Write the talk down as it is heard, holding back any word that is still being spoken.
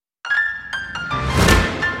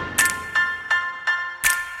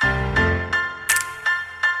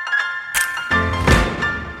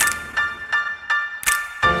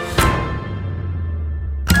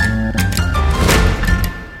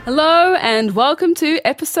Hello and welcome to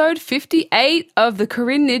episode 58 of the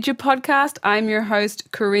Corinne Nidja podcast. I'm your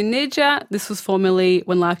host, Corinne Nidja. This was formerly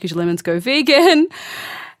When Life Gives You Lemons Go Vegan.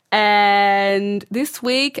 And this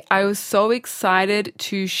week I was so excited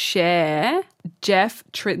to share Jeff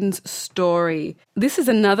Tritten's story. This is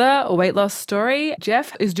another weight loss story.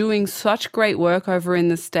 Jeff is doing such great work over in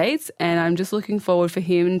the States, and I'm just looking forward for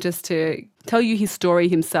him just to tell you his story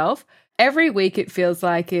himself. Every week it feels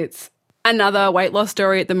like it's another weight loss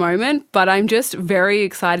story at the moment, but I'm just very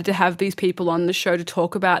excited to have these people on the show to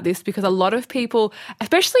talk about this because a lot of people,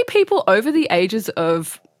 especially people over the ages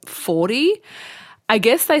of 40, I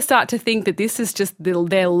guess they start to think that this is just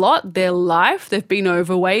their lot, their life. They've been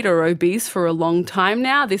overweight or obese for a long time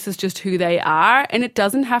now. This is just who they are, and it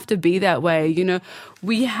doesn't have to be that way. You know,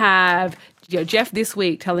 we have Jeff this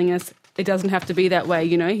week telling us it doesn't have to be that way.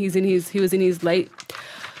 You know, he was in his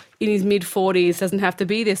mid-40s, doesn't have to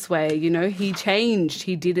be this way. You know, he changed.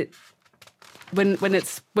 He did it when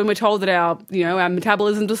we're told that our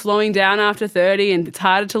metabolism is slowing down after 30 and it's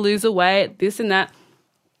harder to lose the weight, this and that.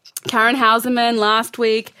 Karen Hauserman last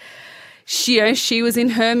week, she was in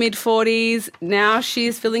her mid-40s. Now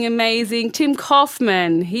she's feeling amazing. Tim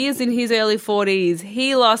Kaufman, he is in his early 40s.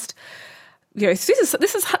 He lost, this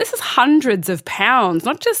is hundreds of pounds,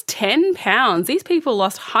 not just 10 pounds. These people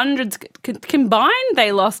lost hundreds. Combined,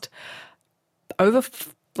 they lost over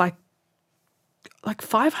like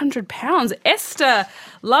 500 pounds. Esther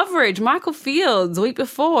Loveridge, Michael Fields, the week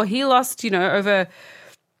before, he lost, over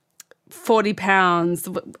 40 pounds.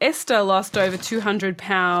 Esther lost over 200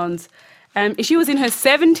 pounds. She was in her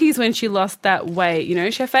 70s when she lost that weight.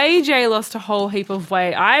 Chef AJ lost a whole heap of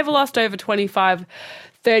weight. I've lost over 30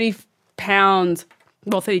 pounds,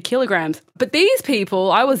 30 kilograms. But these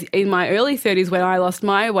people, I was in my early 30s when I lost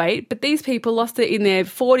my weight, but these people lost it in their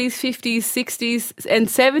 40s, 50s, 60s, and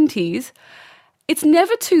 70s. It's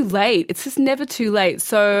never too late. It's just never too late.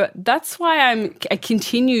 So that's why I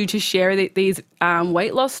continue to share these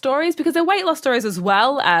weight loss stories, because they're weight loss stories as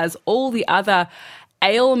well as all the other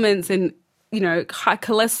ailments and, high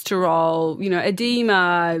cholesterol,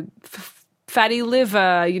 edema, fatty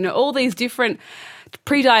liver, all these different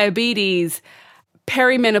prediabetes,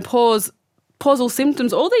 perimenopausal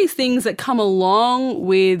symptoms, all these things that come along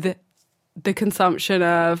with the consumption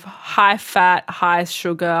of high fat, high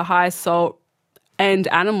sugar, high salt, and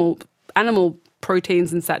animal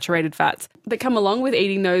proteins and saturated fats that come along with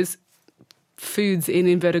eating those foods in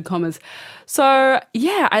inverted commas. So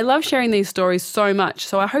yeah, I love sharing these stories so much.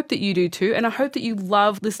 So I hope that you do too. And I hope that you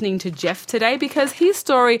love listening to Jeff today, because his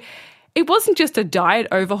story, it wasn't just a diet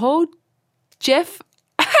overhaul. Jeff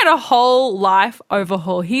had a whole life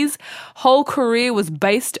overhaul. His whole career was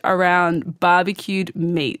based around barbecued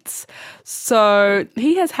meats. So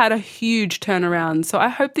he has had a huge turnaround. So I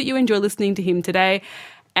hope that you enjoy listening to him today,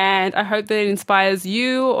 and I hope that it inspires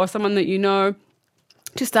you or someone that you know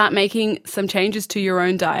to start making some changes to your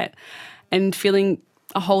own diet and feeling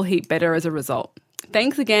a whole heap better as a result.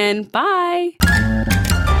 Thanks again. Bye.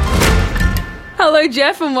 Hello,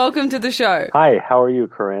 Jeff, and welcome to the show. Hi, how are you,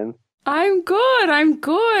 Corinne? I'm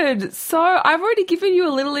good. So I've already given you a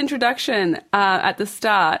little introduction at the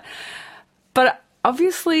start, but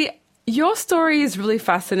obviously your story is really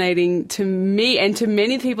fascinating to me and to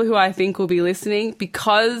many people who I think will be listening,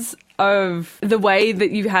 because of the way that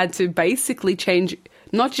you've had to basically change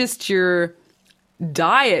not just your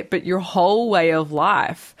diet, but your whole way of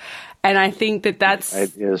life. And I think that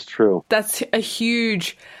it is true. That's a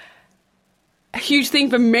huge thing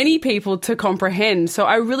for many people to comprehend. So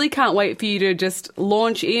I really can't wait for you to just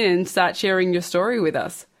launch in and start sharing your story with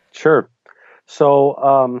us. Sure.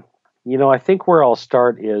 So, I think where I'll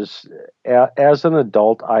start is, as an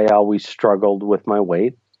adult, I always struggled with my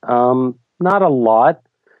weight. Not a lot,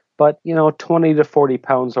 but, 20 to 40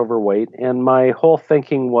 pounds overweight. And my whole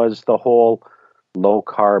thinking was the whole low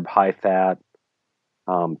carb, high fat,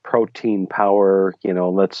 protein power,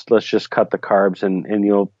 let's just cut the carbs and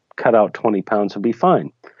you'll cut out 20 pounds and be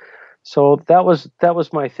fine. So that was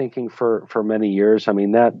my thinking for many years. I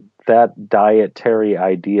mean, that dietary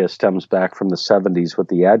idea stems back from the 70s with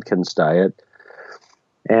the Atkins diet.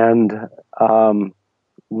 And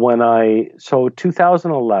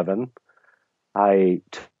 2011, I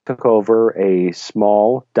took over a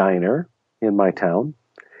small diner in my town,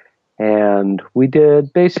 and we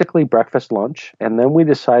did basically breakfast, lunch, and then we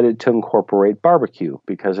decided to incorporate barbecue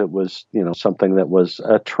because it was, something that was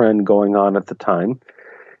a trend going on at the time.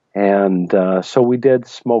 And so we did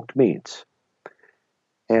smoked meats.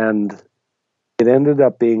 And it ended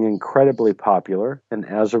up being incredibly popular. And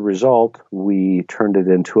as a result, we turned it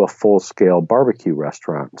into a full-scale barbecue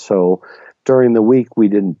restaurant. So During the week, we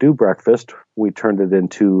didn't do breakfast. We turned it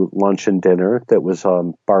into lunch and dinner that was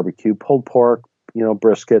barbecue, pulled pork,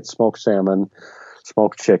 brisket, smoked salmon,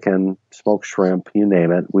 smoked chicken, smoked shrimp, you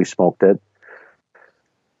name it. We smoked it.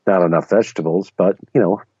 Not enough vegetables, but,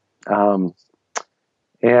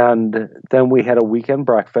 and then we had a weekend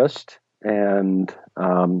breakfast. And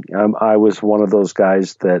I was one of those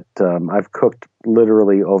guys that I've cooked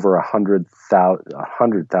literally over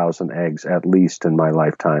 100,000 eggs at least in my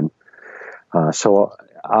lifetime. So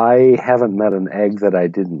I haven't met an egg that I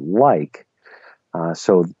didn't like.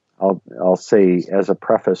 So I'll say as a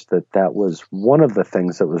preface that was one of the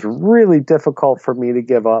things that was really difficult for me to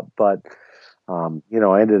give up, but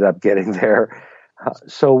I ended up getting there.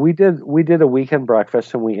 So we did a weekend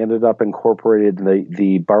breakfast, and we ended up incorporated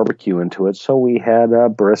the barbecue into it. So we had a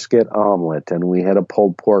brisket omelet, and we had a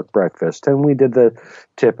pulled pork breakfast, and we did the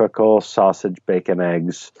typical sausage, bacon,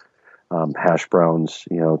 eggs, hash browns,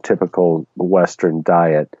 typical Western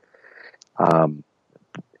diet.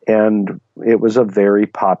 And it was a very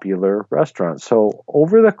popular restaurant. So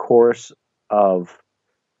over the course of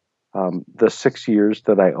the 6 years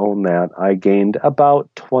that I owned that, I gained about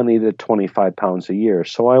 20 to 25 pounds a year.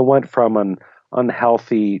 So I went from an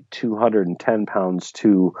unhealthy 210 pounds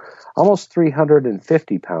to almost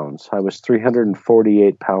 350 pounds. I was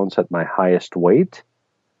 348 pounds at my highest weight.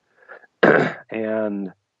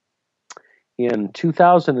 And in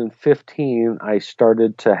 2015, I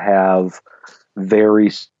started to have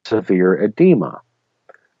very severe edema.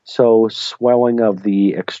 So swelling of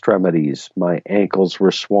the extremities, my ankles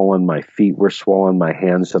were swollen, my feet were swollen, my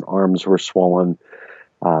hands and arms were swollen.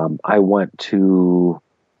 I went to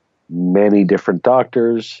many different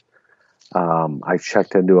doctors. I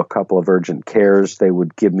checked into a couple of urgent cares. They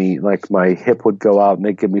would give me, like, my hip would go out and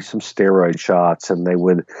they'd give me some steroid shots, and they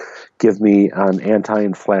would give me an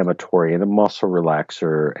anti-inflammatory and a muscle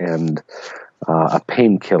relaxer and a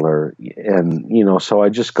painkiller. And, so I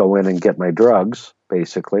just go in and get my drugs,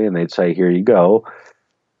 basically, and they'd say, here you go.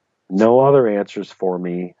 No other answers for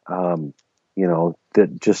me.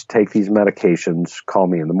 That just take these medications, call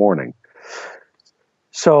me in the morning.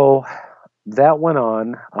 So that went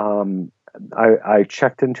on. I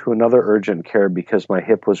checked into another urgent care because my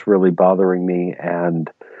hip was really bothering me, and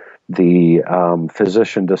the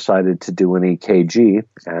physician decided to do an EKG,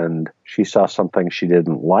 and she saw something she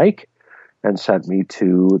didn't like and sent me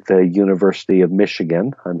to the University of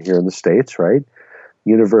Michigan. I'm here in the States, right?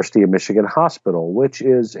 University of Michigan Hospital, which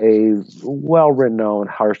is a well-renowned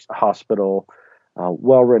hospital,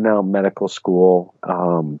 well-renowned medical school.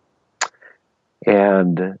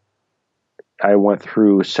 And I went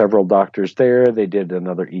through several doctors there. They did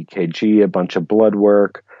another EKG, a bunch of blood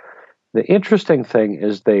work. The interesting thing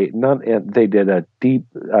is they did a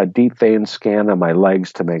deep vein scan on my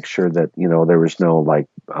legs to make sure that there was no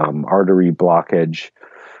artery blockage.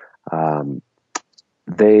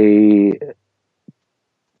 They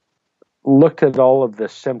looked at all of the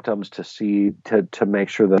symptoms to make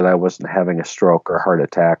sure that I wasn't having a stroke or heart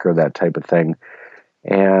attack or that type of thing,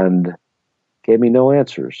 and gave me no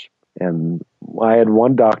answers. And I had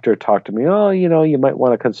one doctor talk to me, you might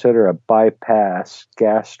want to consider a bypass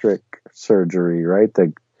gastric surgery, right?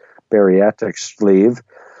 The bariatric sleeve.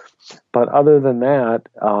 But other than that,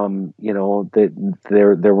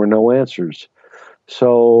 there were no answers.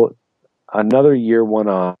 So another year went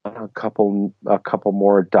on, a couple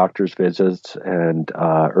more doctor's visits and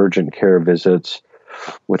urgent care visits,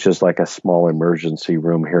 which is like a small emergency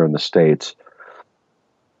room here in the States.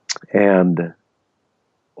 And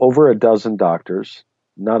over a dozen doctors,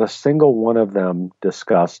 not a single one of them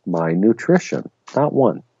discussed my nutrition. Not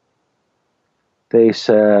one. They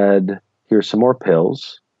said, here's some more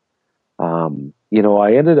pills.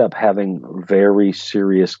 I ended up having very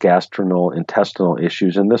serious gastrointestinal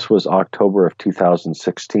issues, and this was October of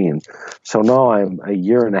 2016. So now I'm a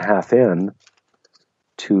year and a half in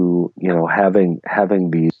to, having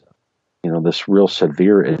these, this real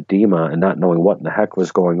severe edema and not knowing what in the heck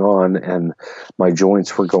was going on, and my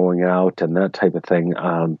joints were going out and that type of thing.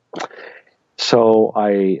 So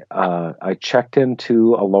I checked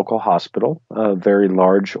into a local hospital, a very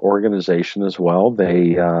large organization as well.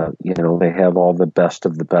 They they have all the best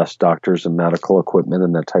of the best doctors and medical equipment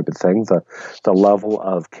and that type of thing. The level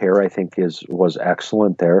of care, I think, was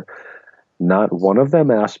excellent there. Not one of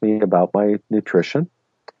them asked me about my nutrition,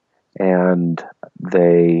 and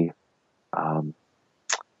they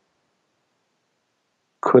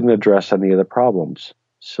couldn't address any of the problems.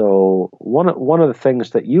 So one of the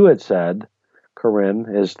things that you had said, Corinne,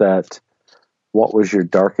 is that what was your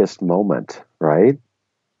darkest moment, right?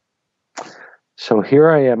 So here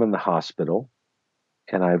I am in the hospital,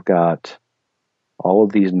 and I've got all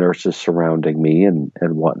of these nurses surrounding me and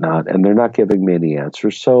whatnot, and they're not giving me any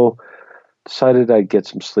answers. So decided I'd get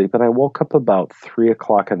some sleep, and I woke up about 3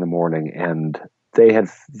 o'clock in the morning, and they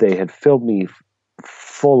had filled me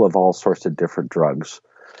full of all sorts of different drugs,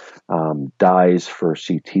 dyes for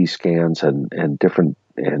CT scans and different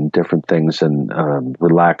things, and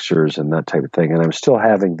relaxers and that type of thing. And I'm still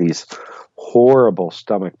having these horrible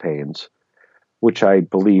stomach pains, which I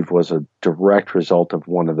believe was a direct result of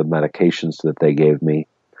one of the medications that they gave me.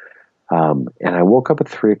 And I woke up at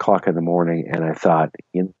 3 o'clock in the morning, and I thought,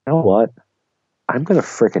 you know what? I'm going to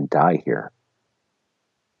frickin' die here.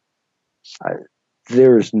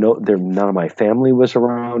 None of my family was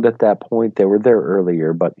around at that point. They were there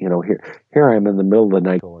earlier, but here I am in the middle of the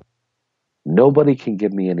night going, nobody can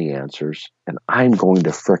give me any answers, and I'm going to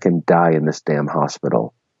frickin' die in this damn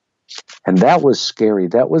hospital. And that was scary.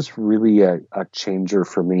 That was really a changer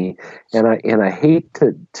for me. And I hate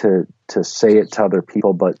to say it to other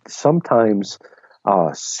people, but sometimes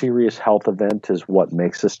a serious health event is what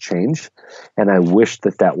makes us change. And I wish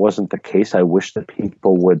that wasn't the case. I wish that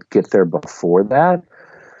people would get there before that.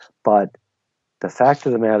 But the fact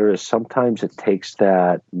of the matter is sometimes it takes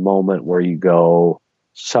that moment where you go,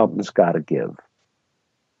 something's got to give.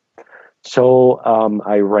 So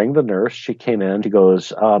I rang the nurse. She came in. She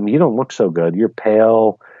goes, you don't look so good. You're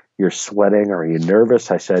pale. You're sweating. Are you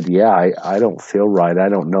nervous? I said, yeah, I don't feel right. I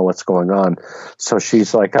don't know what's going on. So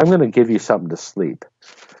she's like, I'm going to give you something to sleep.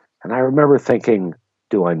 And I remember thinking,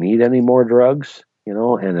 do I need any more drugs?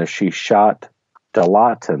 And as she shot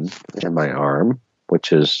Dilaudid in my arm,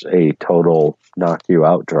 which is a total knock you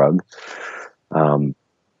out drug,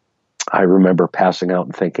 I remember passing out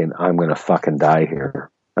and thinking, I'm going to fucking die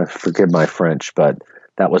here. Forgive my French, but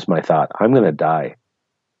that was my thought. I'm going to die.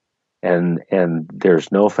 And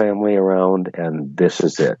there's no family around, and this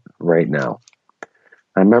is it right now.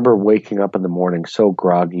 I remember waking up in the morning so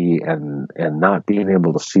groggy and not being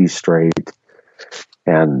able to see straight,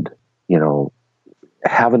 and,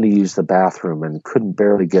 having to use the bathroom and couldn't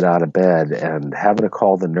barely get out of bed, and having to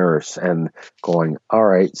call the nurse and going, all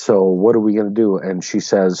right, so what are we going to do? And she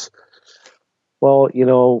says, well,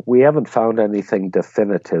 we haven't found anything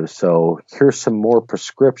definitive, so here's some more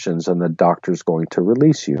prescriptions and the doctor's going to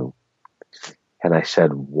release you. And I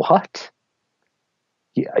said, what?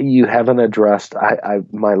 You haven't addressed,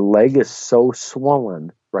 my leg is so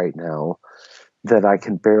swollen right now that I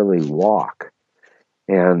can barely walk.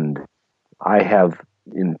 And I have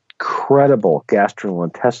incredible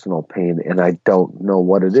gastrointestinal pain, and I don't know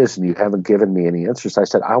what it is, and you haven't given me any answers. I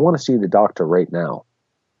said, I want to see the doctor right now.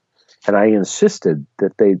 And I insisted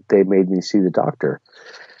that they made me see the doctor,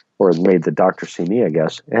 or made the doctor see me, I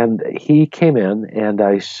guess. And he came in, and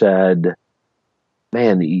I said,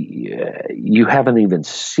 man, you haven't even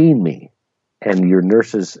seen me. And your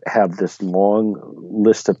nurses have this long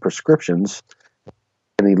list of prescriptions.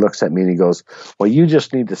 And he looks at me and he goes, well, you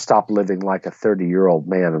just need to stop living like a 30-year-old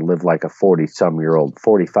man and live like a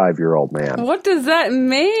 45-year-old man. What does that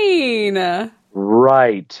mean?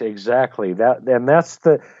 Right, exactly.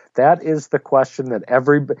 That is the question that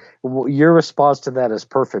your response to that is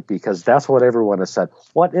perfect, because that's what everyone has said.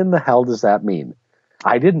 What in the hell does that mean?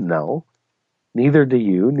 I didn't know. Neither do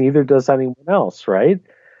you. Neither does anyone else, right?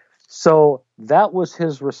 So that was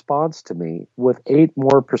his response to me, with 8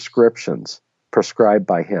 more prescriptions prescribed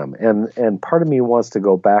by him. And part of me wants to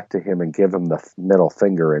go back to him and give him the middle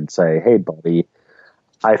finger and say, hey, buddy,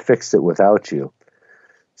 I fixed it without you.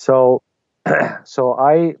 So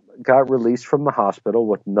I got released from the hospital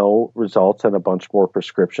with no results and a bunch more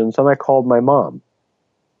prescriptions, and I called my mom.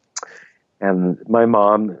 And my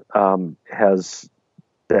mom has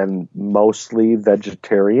been mostly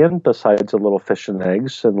vegetarian, besides a little fish and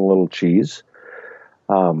eggs and a little cheese,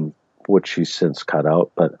 which she's since cut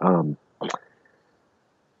out. But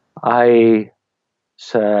I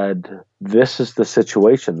said, this is the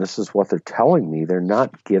situation. This is what they're telling me. They're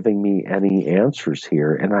not giving me any answers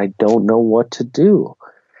here, and I don't know what to do.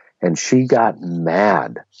 And she got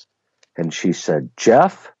mad, and she said,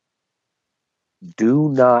 Jeff, do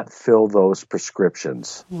not fill those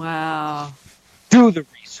prescriptions. Wow. Do the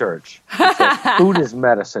research. She said, food is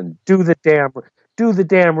medicine. Do the damn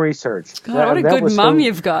research. God, what a good mom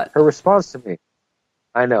you've got. Her response to me.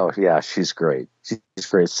 I know. Yeah, she's great. She's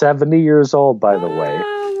great. 70 years old, by the way.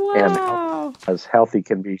 Wow. And as healthy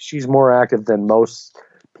can be. She's more active than most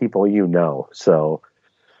people you know. So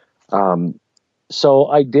I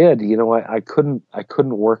did. I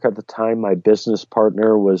couldn't work at the time. My business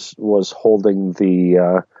partner was holding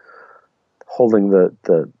the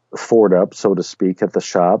fort up, so to speak, at the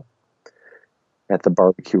shop, at the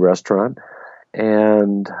barbecue restaurant.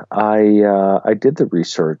 And I did the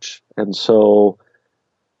research. And so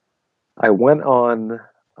I went on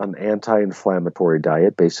an anti-inflammatory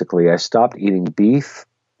diet. Basically, I stopped eating beef,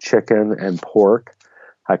 chicken, and pork.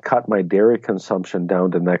 I cut my dairy consumption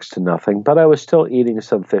down to next to nothing, but I was still eating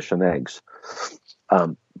some fish and eggs.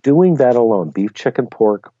 Doing that alone, beef, chicken,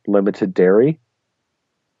 pork, limited dairy,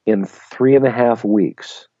 in 3.5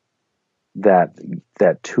 weeks, that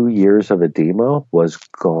 2 years of edema was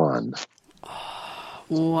gone.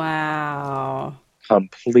 Wow.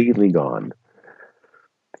 Completely gone.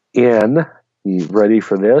 You ready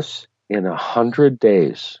for this? In 100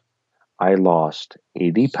 days, I lost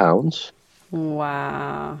 80 pounds.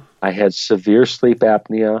 Wow. I had severe sleep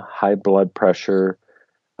apnea, high blood pressure,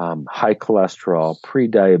 high cholesterol,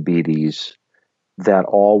 pre-diabetes. That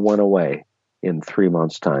all went away in 3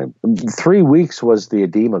 months' time. 3 weeks was the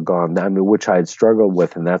edema gone, which I had struggled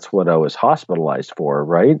with, and that's what I was hospitalized for,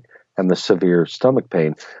 right? And the severe stomach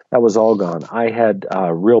pain. That was all gone. I had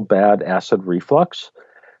real bad acid reflux.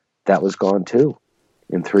 That was gone too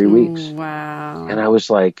in 3 weeks. Wow. And I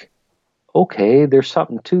was like, okay, there's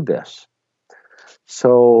something to this.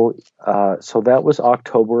 So that was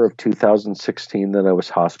October of 2016 that I was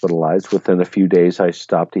hospitalized. Within a few days, I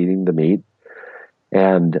stopped eating the meat.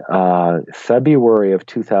 And February of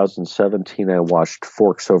 2017, I watched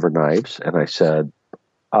Forks Over Knives, and I said,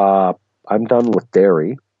 I'm done with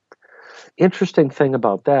dairy. Interesting thing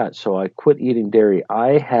about that, so I quit eating dairy.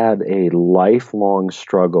 I had a lifelong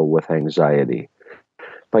struggle with anxiety,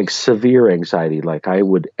 like severe anxiety. Like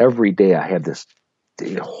every day I had this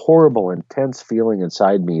horrible, intense feeling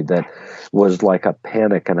inside me that was like a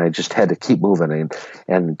panic, and I just had to keep moving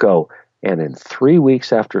and go. And in 3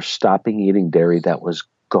 weeks after stopping eating dairy, that was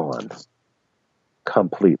gone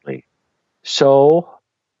completely. So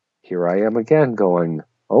here I am again going,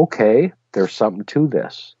 okay, there's something to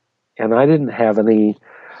this. And I didn't have any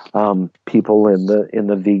people in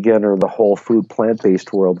the vegan or the whole food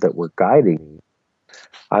plant-based world that were guiding me.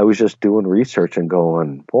 I was just doing research and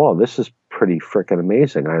going, whoa, this is pretty freaking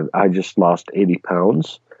amazing. I just lost 80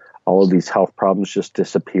 pounds. All of these health problems just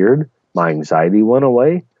disappeared. My anxiety went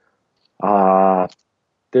away.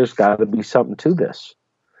 There's got to be something to this.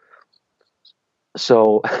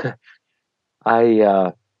 So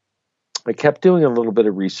I kept doing a little bit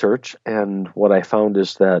of research, and what I found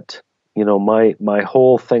is that, my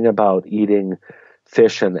whole thing about eating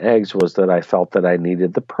fish and eggs was that I felt that I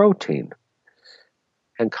needed the protein.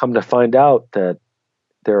 And come to find out that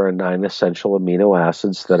there are 9 essential amino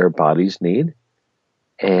acids that our bodies need,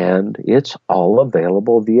 and it's all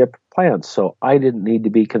available via plants. So I didn't need to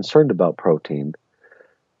be concerned about protein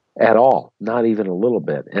at all, not even a little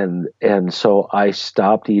bit. And so I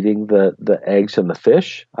stopped eating the eggs and the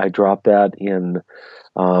fish. I dropped that in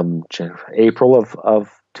April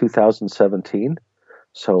of 2017.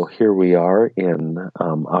 So here we are in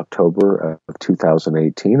October of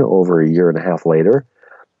 2018, over a year and a half later,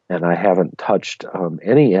 and I haven't touched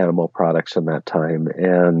any animal products in that time.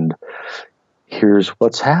 And here's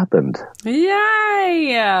what's happened.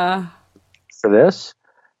 Yay! For this,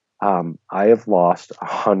 I have lost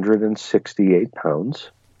 168 pounds.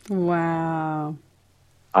 Wow.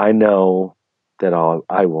 I know that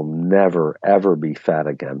I will never, ever be fat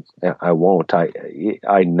again. I won't.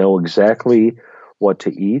 I know exactly what to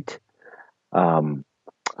eat.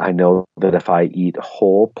 I know that if I eat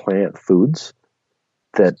whole plant foods,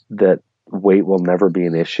 that weight will never be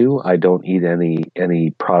an issue. I don't eat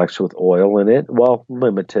any products with oil in it. Well,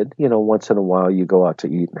 limited. Once in a while you go out to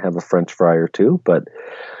eat and have a French fry or two, but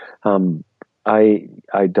I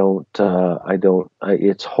don't.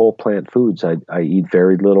 It's whole plant foods. I eat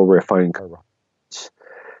very little refined carbohydrates,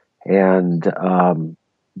 and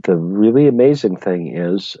the really amazing thing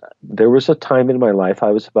is there was a time in my life,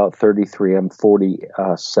 I was about 33. I'm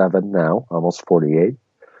 47 now, almost 48.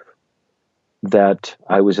 That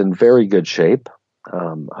I was in very good shape.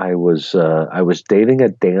 I was dating a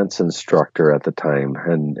dance instructor at the time,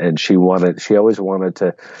 and she always wanted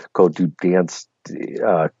to go do dance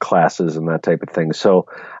classes and that type of thing. So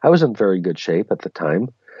I was in very good shape at the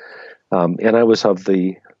time, and I was of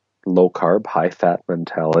the low carb, high fat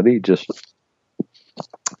mentality. Just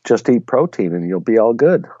eat protein and you'll be all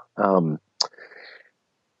good.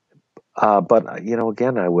 But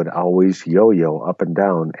again, I would always yo-yo up and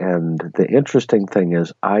down. And the interesting thing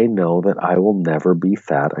is, I know that I will never be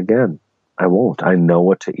fat again. I won't. I know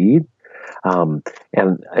what to eat.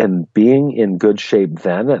 And being in good shape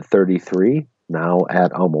then at 33, now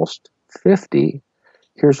at almost 50,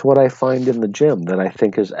 here's what I find in the gym that I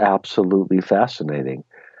think is absolutely fascinating.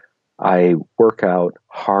 I work out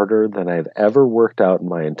harder than I've ever worked out in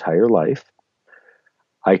my entire life.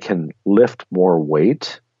 I can lift more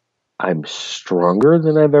weight. I'm stronger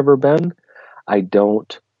than I've ever been. I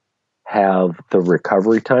don't have the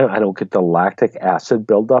recovery time. I don't get the lactic acid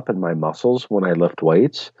buildup in my muscles when I lift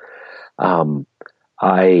weights. I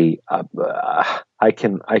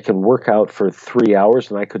can work out for 3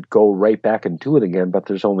 hours and I could go right back and do it again, but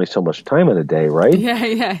there's only so much time in a day, right?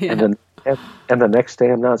 Yeah. And the next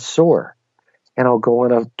day I'm not sore. And I'll go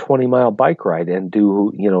on a 20-mile bike ride and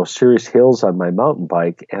do, serious hills on my mountain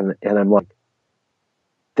bike. And I'm like,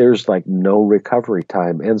 there's like no recovery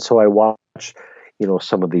time. And so I watch,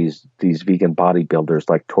 some of these vegan bodybuilders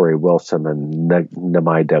like Tori Wilson and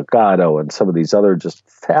Namai Delgado and some of these other just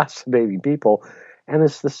fascinating people. And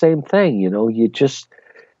it's the same thing,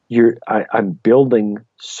 I'm building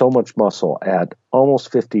so much muscle at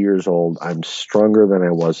almost 50 years old. I'm stronger than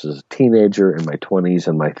I was as a teenager, in my 20s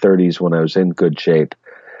and my 30s when I was in good shape.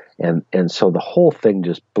 And so the whole thing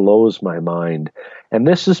just blows my mind. And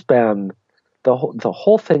this has been, the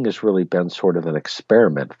whole thing has really been sort of an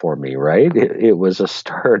experiment for me, right? It was a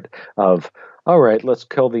start of, all right, let's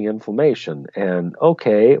kill the inflammation. And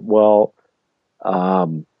okay, well,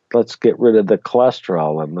 let's get rid of the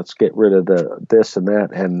cholesterol and let's get rid of the this and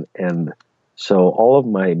that. And so all of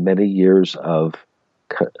my many years of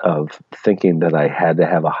thinking that I had to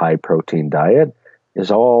have a high protein diet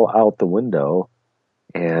is all out the window,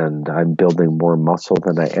 and I'm building more muscle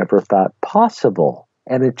than I ever thought possible.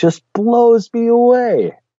 And it just blows me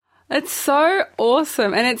away. It's so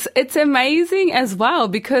awesome. And it's amazing as well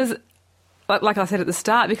because, like I said at the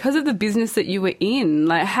start, because of the business that you were in,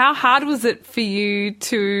 like how hard was it for you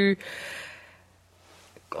to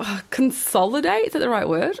consolidate? Is that the right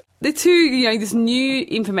word? The two, this new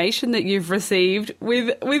information that you've received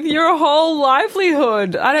with your whole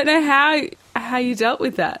livelihood. I don't know how you dealt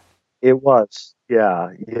with that. It was, yeah.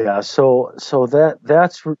 So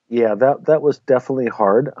that was definitely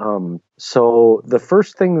hard. So the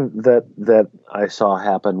first thing that I saw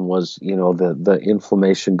happen was, the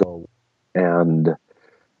inflammation go. And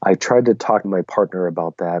I tried to talk to my partner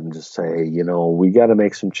about that and just say, we got to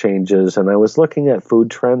make some changes. And I was looking at food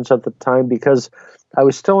trends at the time because I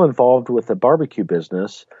was still involved with the barbecue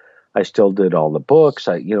business. I still did all the books.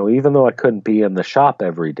 Even though I couldn't be in the shop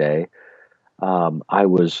every day, I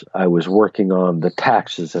was working on the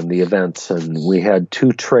taxes and the events. And we had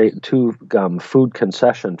two food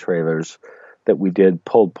concession trailers that we did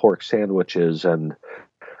pulled pork sandwiches and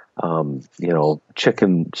smoked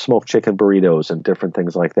chicken burritos and different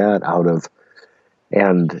things like that out of,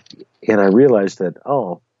 and I realized that,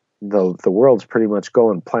 the world's pretty much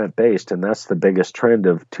going plant-based, and that's the biggest trend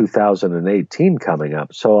of 2018 coming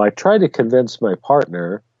up. So I tried to convince my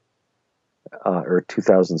partner, or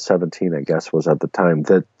 2017, I guess was at the time,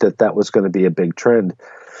 that was going to be a big trend.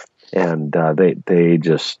 And they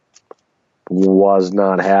just was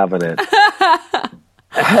not having it.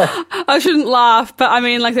 I shouldn't laugh, but I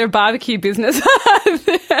mean, like, they're a barbecue business.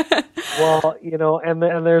 Well,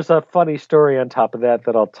 and there's a funny story on top of that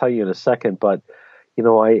I'll tell you in a second. But,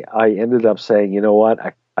 I ended up saying, you know what,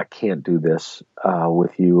 I can't do this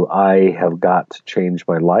with you. I have got to change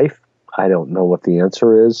my life. I don't know what the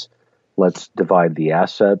answer is. Let's divide the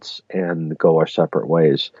assets and go our separate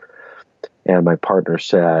ways. And my partner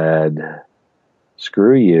said,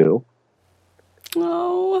 screw you.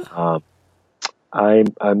 Oh. I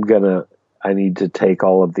need to take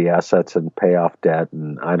all of the assets and pay off debt,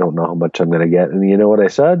 and I don't know how much I'm going to get. And you know what I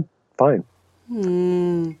said? Fine.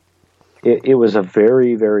 It was a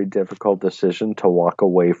very, very difficult decision to walk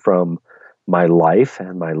away from my life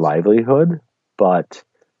and my livelihood, but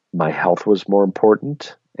my health was more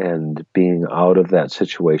important, and being out of that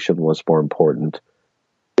situation was more important.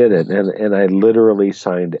 Did it, and I literally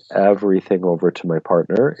signed everything over to my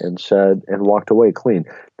partner and walked away clean.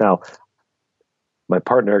 Now, my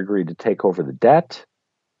partner agreed to take over the debt,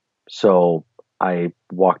 so I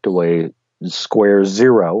walked away square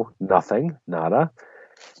zero, nothing, nada,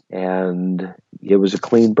 and it was a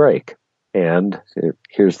clean break. And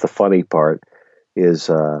here's the funny part, is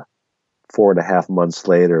 4.5 months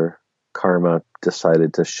later, Karma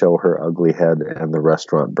decided to show her ugly head and the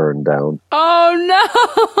restaurant burned down. Oh,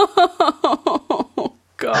 no!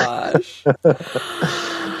 Gosh.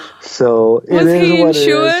 So was he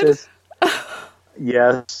insured?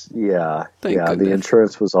 Yes, yeah. Thank goodness. The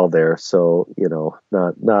insurance was all there, so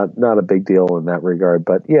not a big deal in that regard.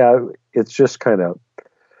 But yeah, it's just kind of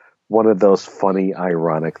one of those funny,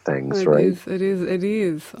 ironic things, right? It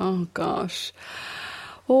is. Oh gosh,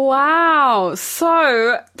 wow.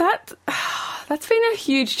 So that's been a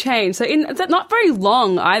huge change. So that's not very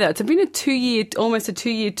long either. It's been almost a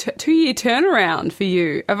two year turnaround for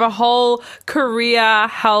you of a whole career,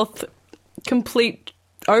 health, complete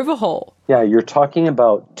overhaul. Yeah, you're talking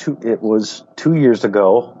about it was 2 years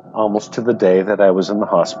ago, almost to the day, that I was in the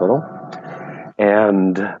hospital.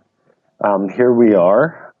 And here we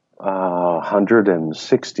are,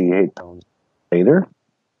 168 pounds later.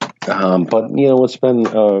 But it's been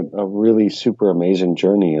a really super amazing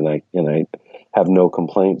journey, and I have no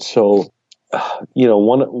complaints. So,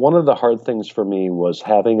 one of the hard things for me was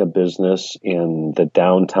having a business in the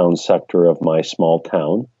downtown sector of my small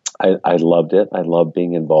town. I loved it. I loved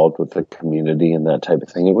being involved with the community and that type of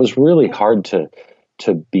thing. It was really hard to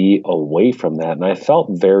be away from that, and I felt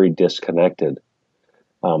very disconnected,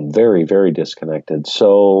 very, very disconnected.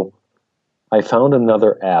 So I found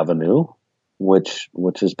another avenue, which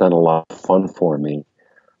has been a lot of fun for me,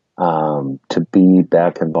 to be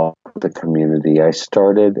back involved with the community. I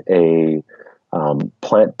started a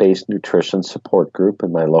plant-based nutrition support group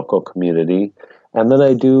in my local community, and then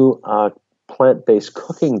I do plant-based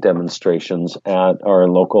cooking demonstrations at our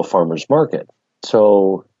local farmers market.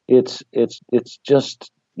 So it's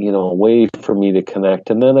just a way for me to connect,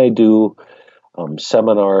 and then I do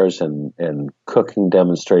seminars and cooking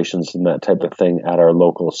demonstrations and that type of thing at our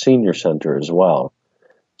local senior center as well.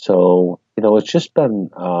 So, it's just been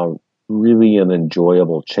really an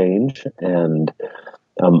enjoyable change, and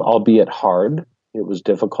albeit hard, it was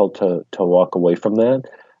difficult to walk away from that.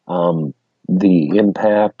 The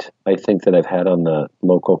impact I think that I've had on the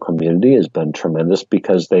local community has been tremendous,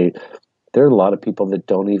 because there are a lot of people that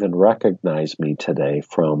don't even recognize me today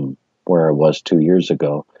from where I was 2 years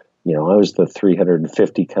ago. I was the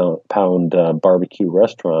 350-pound barbecue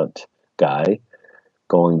restaurant guy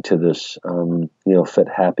going to this, fit,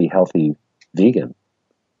 happy, healthy vegan.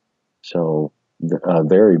 So a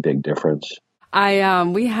very big difference.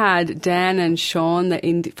 We had Dan and Sean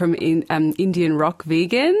from Indian Rock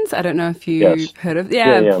Vegans. I don't know if you've heard of.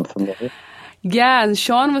 Yeah, I'm familiar. Yeah, and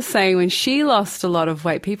Sean was saying when she lost a lot of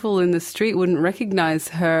weight, people in the street wouldn't recognize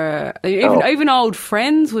her. Even old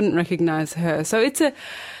friends wouldn't recognize her. So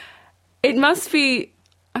it must be,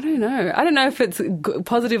 I don't know if it's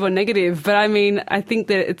positive or negative, but I mean, I think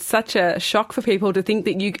that it's such a shock for people to think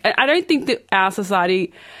that I don't think that our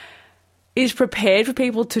society is prepared for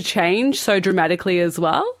people to change so dramatically as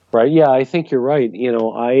well. Right. Yeah, I think you're right.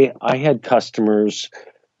 I had customers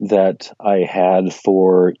that I had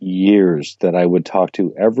for years that I would talk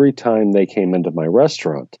to every time they came into my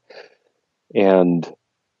restaurant. And,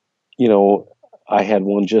 I had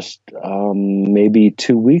one just maybe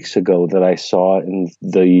 2 weeks ago that I saw in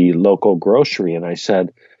the local grocery, and I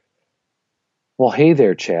said, "Well, hey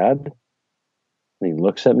there, Chad." And he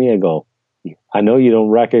looks at me. I go, "I know you don't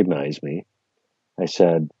recognize me." I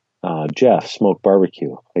said, "Jeff, Smoked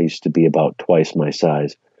Barbecue. I used to be about twice my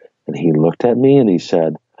size." And he looked at me and he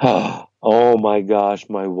said, "Oh my gosh,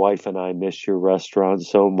 my wife and I miss your restaurant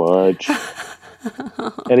so much."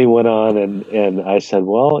 And he went on, and I said,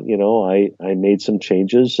 "Well, I made some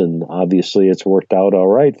changes, and obviously it's worked out all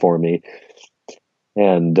right for me."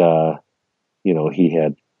 And, he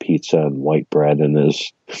had pizza and white bread in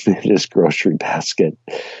his grocery basket.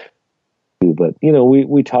 But,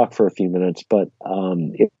 we talked for a few minutes, but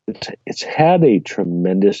it's had a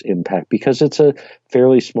tremendous impact because it's a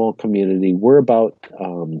fairly small community. We're about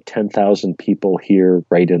 10,000 people here,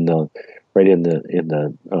 right in the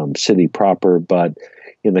city proper, but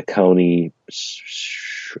in the county,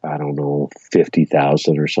 I don't know,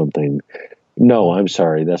 50,000 or something. No, I'm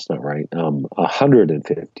sorry, that's not right.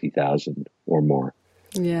 150,000 or more.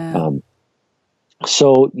 Yeah.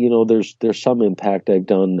 So, there's some impact. I've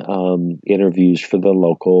done interviews for the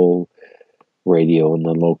local radio and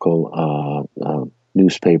the local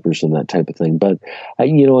newspapers and that type of thing. But, I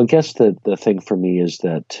guess the thing for me is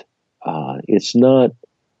that it's not.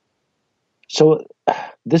 So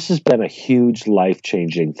this has been a huge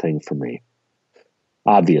life-changing thing for me,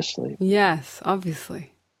 obviously. Yes,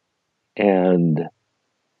 obviously. And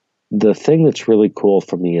the thing that's really cool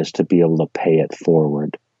for me is to be able to pay it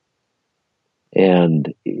forward.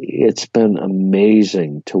 And it's been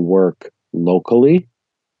amazing to work locally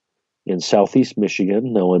in Southeast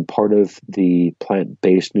Michigan. Now, I'm part of the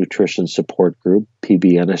plant-based nutrition support group,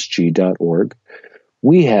 pbnsg.org.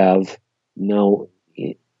 We have now,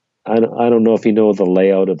 I don't know if you know the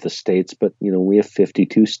layout of the states, but, we have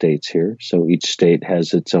 52 states here. So each state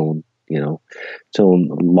has its own, its own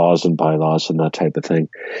laws and bylaws and that type of thing.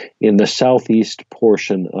 In the southeast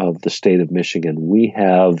portion of the state of Michigan, we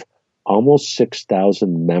have almost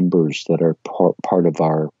 6,000 members that are part of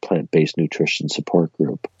our plant-based nutrition support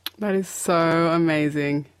group. That is so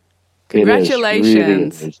amazing. Congratulations. Really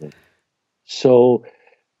amazing. So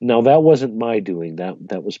now that wasn't my doing.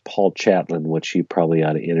 That was Paul Chatlin, which you probably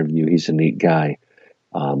ought to interview. He's a neat guy.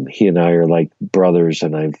 He and I are like brothers,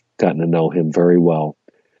 and I've gotten to know him very well.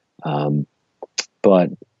 But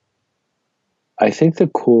I think the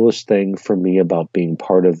coolest thing for me about being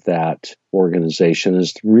part of that organization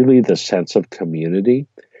is really the sense of community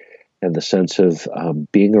and the sense of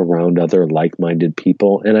being around other like-minded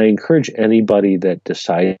people. And I encourage anybody that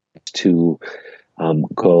decides to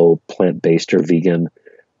go plant-based or vegan,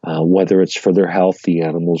 whether it's for their health, the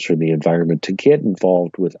animals, or the environment, to get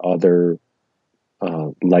involved with other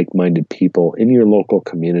like-minded people in your local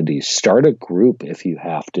community. Start a group if you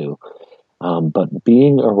have to. But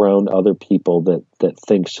being around other people that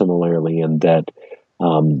think similarly, and that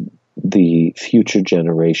the future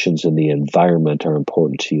generations and the environment are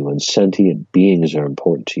important to you, and sentient beings are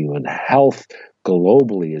important to you, and health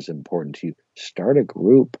globally is important to you. Start a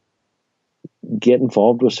group. Get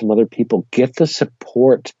involved with some other people. Get the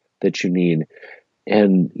support that you need.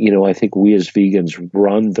 And, I think we as vegans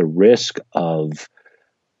run the risk of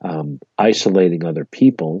isolating other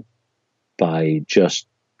people by just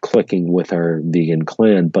clicking with our vegan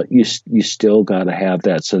clan, but you still got to have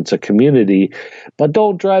that sense of community, but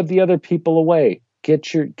don't drive the other people away.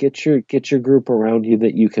 Get your group around you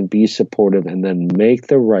that you can be supportive, and then make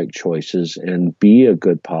the right choices and be a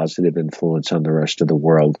good positive influence on the rest of the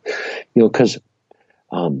world. Because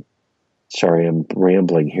sorry, I'm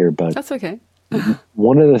rambling here, but that's okay.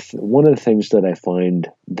 one of the things that I find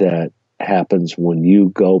that happens when you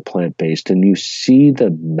go plant-based and you see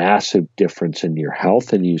the massive difference in your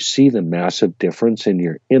health, and you see the massive difference in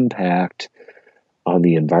your impact on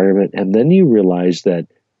the environment, and then you realize that,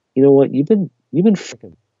 what, you've been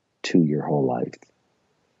freaking to your whole life.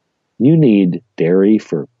 You need dairy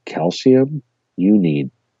for calcium, you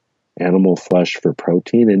need animal flesh for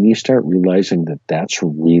protein, and you start realizing that that's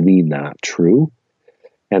really not true.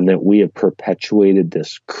 And that we have perpetuated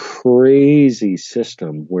this crazy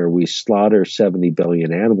system where we slaughter 70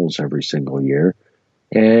 billion animals every single year,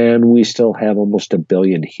 and we still have almost 1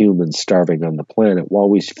 billion humans starving on the planet while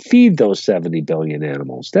we feed those 70 billion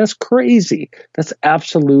animals. That's crazy. That's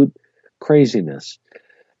absolute craziness.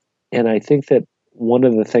 And I think that one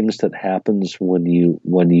of the things that happens when you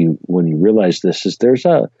realize this is there's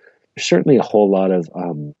certainly a whole lot of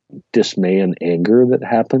dismay and anger that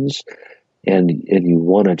happens. And you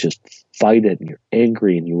want to just fight it, and you're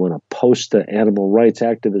angry, and you want to post the animal rights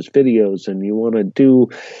activist videos, and you want to do,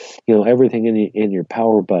 everything in your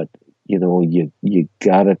power. But you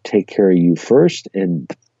got to take care of you first,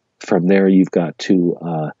 and from there you've got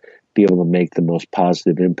to be able to make the most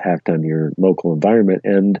positive impact on your local environment.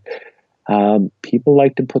 And people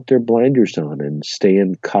like to put their blinders on and stay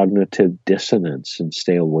in cognitive dissonance and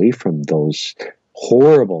stay away from those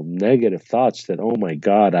horrible negative thoughts that, oh my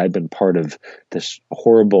God, I've been part of this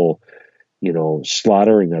horrible,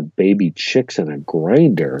 slaughtering of baby chicks in a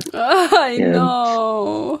grinder. I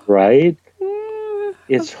know. Right?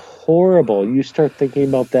 It's horrible. You start thinking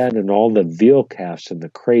about that, and all the veal calves and the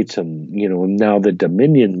crates, and, now the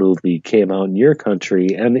Dominion movie came out in your country,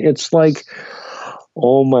 and it's like,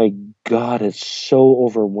 oh my God, it's so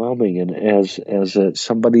overwhelming. And as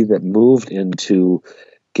somebody that moved into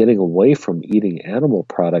getting away from eating animal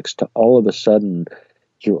products to all of a sudden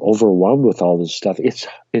you're overwhelmed with all this stuff,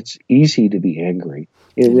 it's easy to be angry.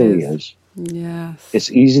 It really is. Yes. It's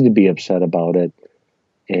easy to be upset about it,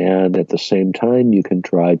 and at the same time you can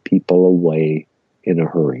drive people away in a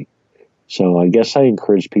hurry. So I guess I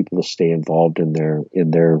encourage people to stay involved in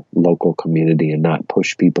their local community and not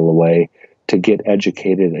push people away, to get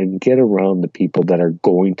educated and get around the people that are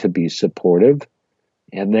going to be supportive.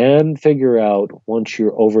 And then figure out, once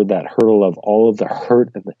you're over that hurdle of all of the hurt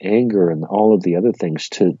and the anger and all of the other things,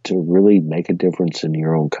 to really make a difference in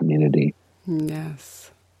your own community.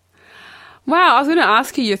 Yes. Wow, I was going to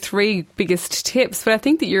ask you your 3 biggest tips, but I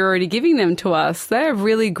think that you're already giving them to us. They're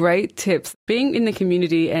really great tips. Being in the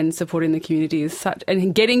community and supporting the community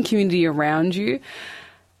and getting community around you.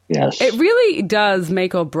 Yes. It really does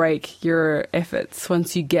make or break your efforts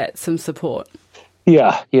once you get some support.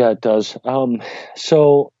 Yeah, it does.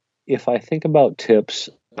 So if I think about tips,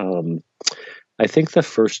 I think the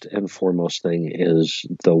first and foremost thing is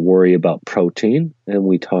the worry about protein. And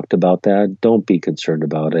we talked about that. Don't be concerned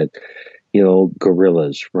about it.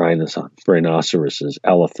 Gorillas, rhinoceroses,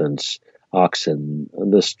 elephants, oxen,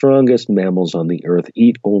 the strongest mammals on the earth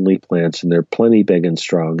eat only plants, and they're plenty big and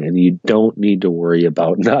strong. And you don't need to worry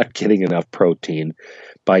about not getting enough protein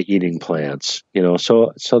by eating plants.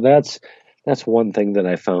 So that's one thing that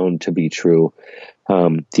I found to be true.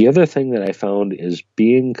 The other thing that I found is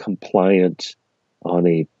being compliant on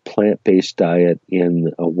a plant-based diet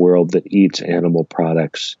in a world that eats animal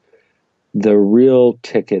products. The real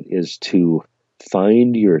ticket is to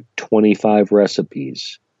find your 25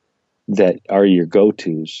 recipes that are your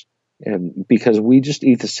go-tos And because we just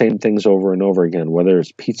eat the same things over and over again, whether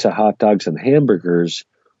it's pizza, hot dogs, and hamburgers,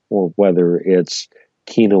 or whether it's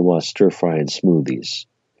quinoa, stir fry, and smoothies.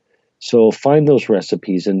 So find those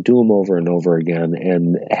recipes and do them over and over again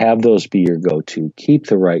and have those be your go-to. Keep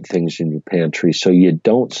the right things in your pantry so you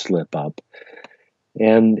don't slip up.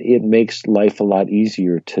 And it makes life a lot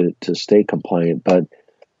easier to stay compliant. But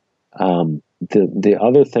the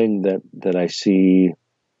other thing that I see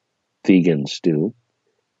vegans do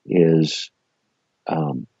is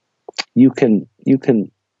you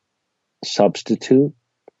can substitute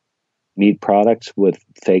meat products with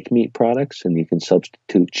fake meat products, and you can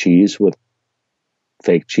substitute cheese with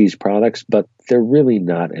fake cheese products, but they're really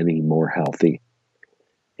not any more healthy.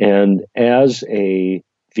 And as a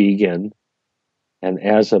vegan and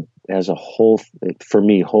as a whole, for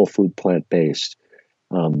me, whole food plant-based,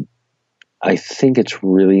 I think it's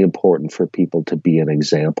really important for people to be an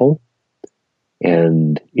example.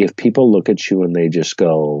 And if people look at you and they just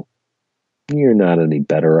go, "You're not any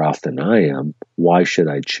better off than I am. Why should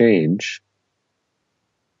I change?"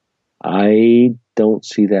 I don't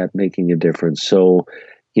see that making a difference. So,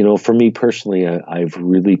 for me personally, I've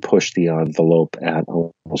really pushed the envelope at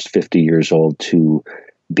almost 50 years old to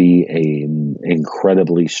be an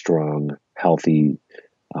incredibly strong, healthy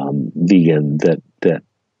vegan that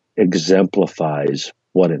exemplifies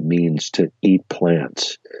what it means to eat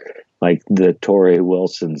plants, like the Torrey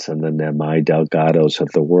Wilsons and the Nemai Delgados of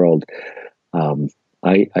the world.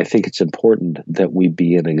 I think it's important that we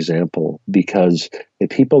be an example, because if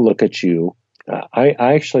people look at you, I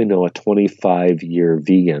actually know a 25-year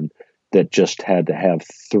vegan that just had to have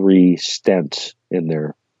 3 stents in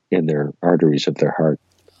their arteries of their heart.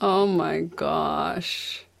 Oh my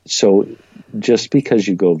gosh. So just because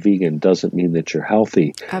you go vegan doesn't mean that you're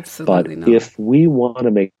healthy. Absolutely not. But if we want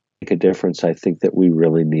to make a difference, I think that we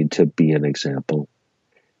really need to be an example.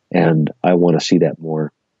 And I want to see that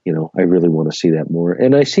more. I really want to see that more.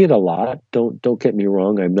 And I see it a lot. Don't get me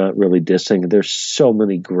wrong. I'm not really dissing. There's so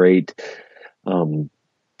many great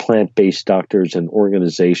plant-based doctors and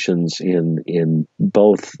organizations in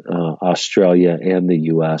both Australia and the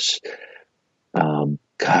U.S.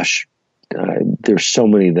 There's so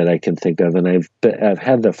many that I can think of, and I've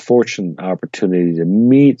had the fortunate opportunity to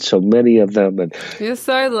meet so many of them. And you're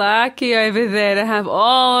so lucky over there to have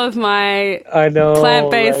all of my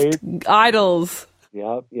plant-based idols.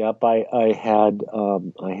 Yep. I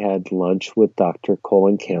had lunch with Dr.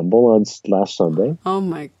 Colin Campbell on last Sunday. Oh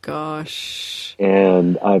my gosh!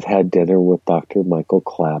 And I've had dinner with Dr. Michael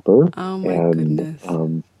Clapper. Oh my goodness!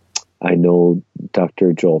 I know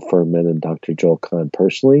Dr. Joel Furman and Dr. Joel Kahn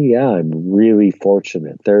personally. Yeah, I'm really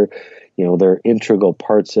fortunate. They're integral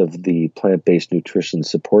parts of the plant-based nutrition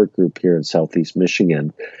support group here in Southeast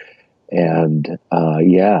Michigan. And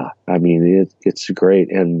it's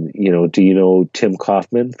great. And do you know Tim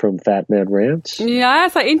Kaufman from Fat Man Rants?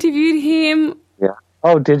 Yes, I interviewed him. Yeah.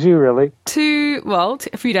 Oh, did you really?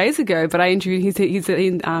 A few days ago. But I interviewed. He's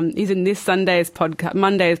in this Monday's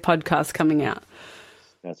podcast coming out.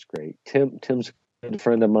 That's great. Tim's a good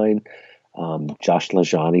friend of mine. Josh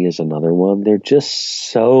Lajani is another one. They're just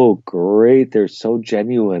so great. They're so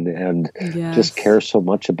genuine and just care so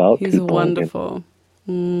much about people. He's wonderful.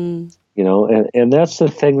 And that's the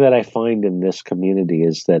thing that I find in this community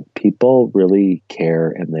is that people really care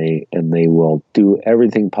and they will do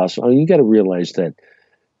everything possible. I mean, you got to realize that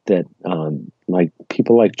like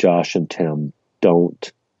people like Josh and Tim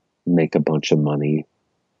don't make a bunch of money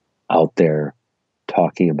out there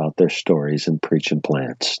talking about their stories and preaching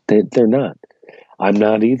plants. They're not. I'm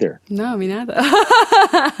not either. No, me neither.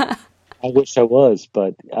 I wish I was,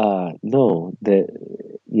 but no.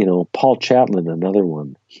 Paul Chatlin, another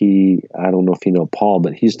one. I don't know if you know Paul,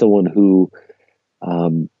 but he's the one who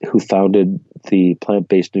founded the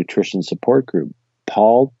plant-based nutrition support group.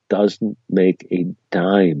 Paul doesn't make a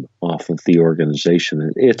dime off of the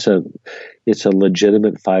organization. It's a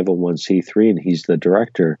legitimate 501c3, and he's the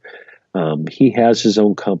director. He has his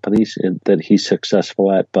own companies that he's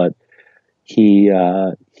successful at, but he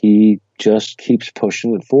just keeps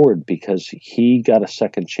pushing it forward because he got a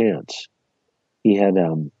second chance. He had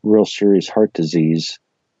real serious heart disease,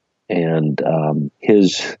 and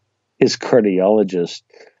his cardiologist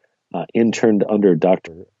interned under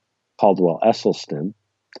Dr. Caldwell Esselstyn.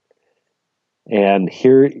 And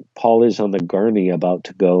here Paul is on the gurney about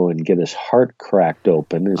to go and get his heart cracked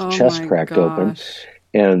open, his chest cracked open.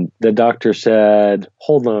 And the doctor said,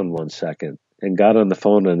 "Hold on one second," and got on the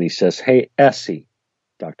phone and he says, "Hey, Essie,"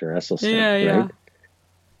 Dr. Esselstyn, right?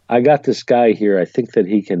 "I got this guy here. I think that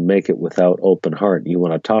he can make it without open heart. You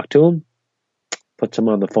want to talk to him?" Puts him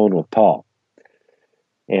on the phone with Paul.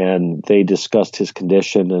 and they discussed his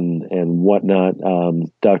condition and whatnot.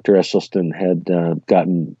 Dr. Esselstyn had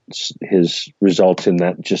gotten his results in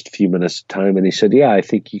that just a few minutes of time, and he said, "Yeah, I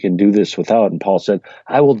think you can do this without." And Paul said,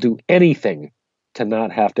 "I will do anything to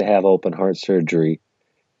not have to have open heart surgery."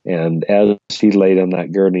 And as he laid on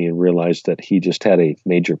that gurney and realized that he just had a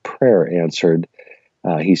major prayer answered,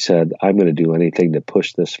 he said, "I'm going to do anything to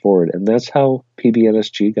push this forward." And that's how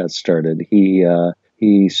PBNSG got started.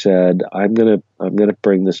 He said, I'm gonna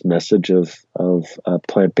bring this message of a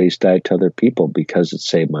plant-based diet to other people because it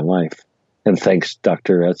saved my life. And thanks,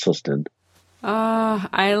 Dr. Esselstyn.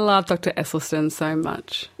 I love Dr. Esselstyn so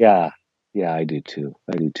much. Yeah, I do too.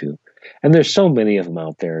 And there's so many of them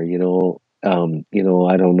out there. I don't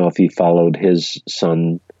know if you followed his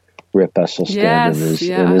son, Rip Esselstyn, and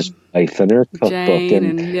his wife and their cookbook.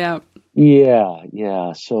 Jane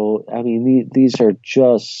Yeah. So, I mean, these are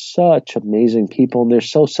just such amazing people, and they're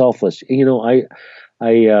so selfless. I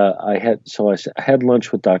had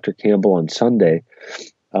lunch with Dr. Campbell on Sunday.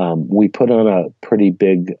 We put on a pretty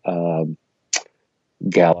big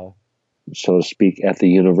gala, so to speak, at the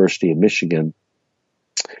University of Michigan,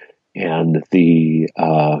 and the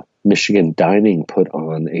Michigan Dining put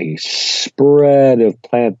on a spread of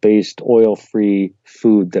plant-based, oil-free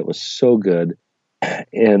food that was so good.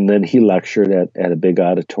 And then he lectured at a big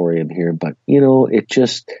auditorium here. But,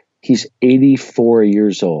 he's 84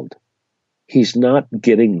 years old. He's not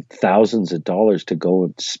getting thousands of dollars to go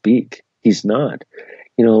and speak. He's not.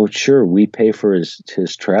 Sure, we pay for his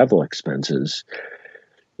travel expenses.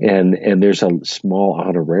 And there's a small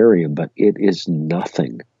honorarium, but it is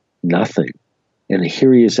nothing. And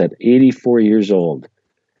here he is at 84 years old.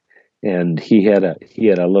 And he had a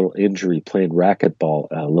little injury playing racquetball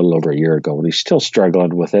a little over a year ago, and he's still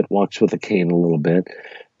struggling with it, walks with a cane a little bit.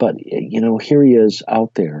 But, here he is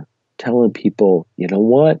out there telling people, you know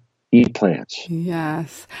what? Eat plants.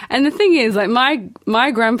 Yes. And the thing is, like,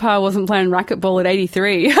 my grandpa wasn't playing racquetball at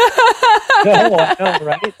 83. No, I know,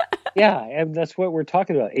 right? Yeah, and that's what we're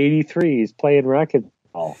talking about. 83, he's playing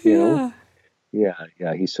racquetball, you know? Yeah,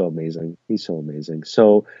 he's so amazing.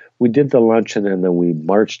 So we did the luncheon, and then we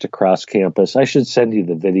marched across campus. I should send you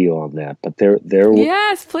the video on that. But there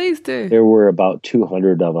yes, please do. There were about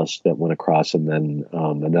 200 of us that went across, and then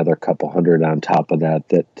another couple hundred on top of that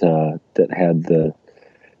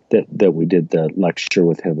we did the lecture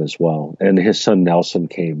with him as well. And his son Nelson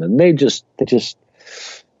came, and they just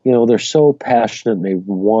they're so passionate and they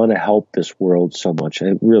want to help this world so much. And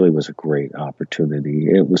it really was a great opportunity.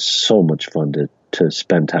 It was so much fun to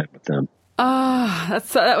spend time with them. Oh,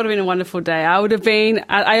 that would have been a wonderful day.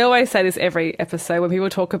 I always say this every episode when people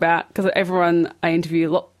talk about, because I interview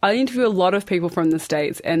a lot of people from the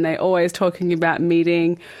States, and they're always talking about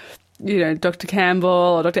meeting, Dr. Campbell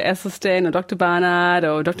or Dr. Esselstyn or Dr. Barnard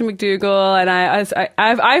or Dr. McDougall. And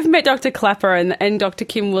I've met Dr. Clapper and Dr.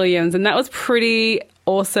 Kim Williams, and that was pretty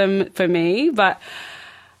awesome for me. But,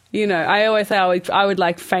 I always say I would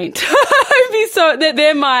like faint. I'd be so,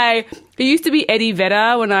 they're my, it used to be Eddie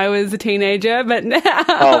Vedder when I was a teenager, but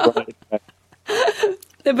now,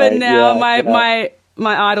 my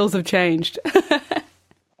idols have changed.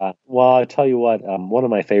 Well, I tell you what, one of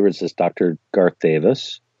my favorites is Dr. Garth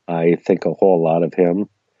Davis. I think a whole lot of him.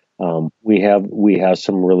 We have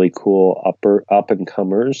some really cool up and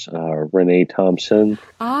comers. Renee Thompson.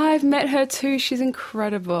 I've met her too. She's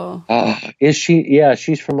incredible. Is she? Yeah,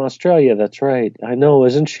 she's from Australia. That's right. I know.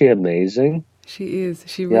 Isn't she amazing? She is.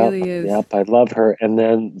 She really is. Yep, I love her. And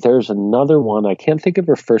then there's another one. I can't think of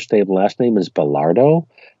her first name. Last name is Bellardo.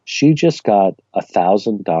 She just got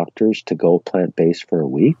 1,000 doctors to go plant-based for a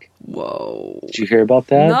week. Whoa. Did you hear about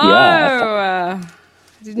that? No. I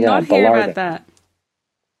did not hear about that.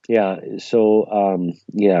 Yeah. So,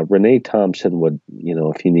 Renee Thompson would,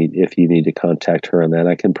 if you need to contact her on that,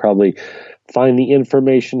 I can probably find the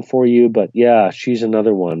information for you. But yeah, she's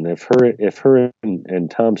another one. If her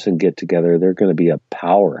and Thompson get together, they're going to be a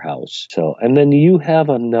powerhouse. So, and then you have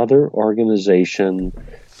another organization,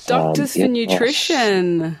 Doctors for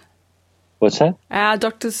Nutrition. What's that?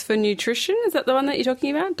 Doctors for Nutrition. Is that the one that you're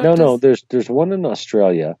talking about? No. There's one in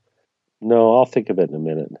Australia. No, I'll think of it in a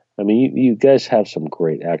minute. I mean, you guys have some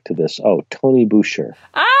great activists. Oh, Tony Boucher.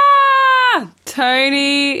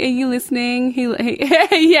 Tony, are you listening?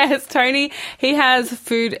 Yes, Tony. He has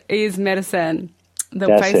Food is Medicine,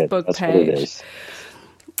 That's Facebook That's page. What it is.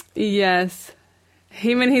 Yes.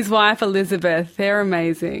 Him and his wife, Elizabeth, they're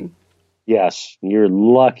amazing. Yes, you're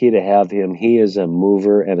lucky to have him. He is a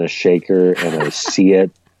mover and a shaker, and I see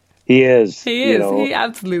it. He is. He is. He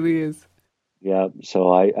absolutely is. Yeah,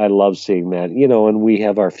 so I love seeing that, and we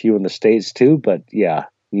have our few in the States too, but yeah,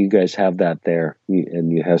 you guys have that there,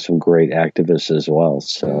 and you have some great activists as well.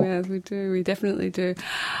 So yes, we do. We definitely do.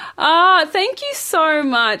 Thank you so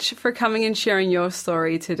much for coming and sharing your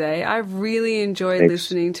story today. I really enjoyed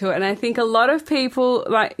listening to it, and I think a lot of people,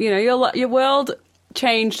 like, you know, your world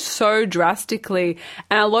changed so drastically,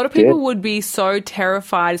 and a lot of people would be so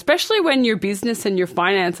terrified, especially when your business and your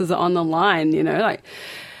finances are on the line. You know, like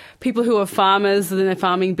people who are farmers and they're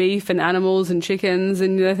farming beef and animals and chickens,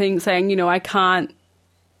 and they're saying, you know, I can't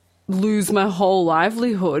lose my whole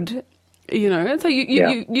livelihood. You know, so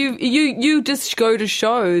you just go to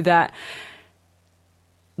show that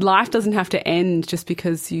life doesn't have to end just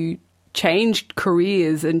because you change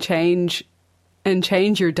careers and change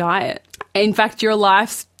your diet. In fact, your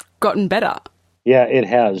life's gotten better. Yeah, it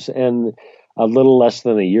has. And a little less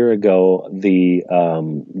than a year ago, the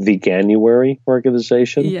Veganuary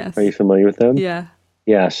organization. Yes. Are you familiar with them? Yeah.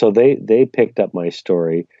 Yeah. So they picked up my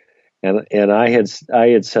story, and I had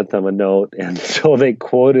sent them a note, and so they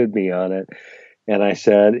quoted me on it. And I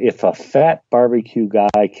said, if a fat barbecue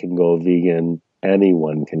guy can go vegan,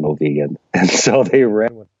 anyone can go vegan. And so they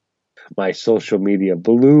ran with my social media,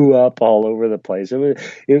 blew up all over the place. It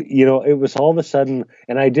was all of a sudden,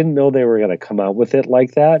 and I didn't know they were going to come out with it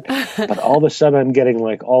like that. But all of a sudden, I'm getting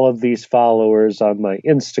like all of these followers on my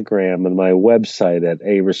Instagram and my website at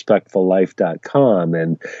arespectfullife.com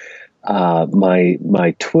and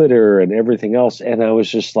my Twitter and everything else. And I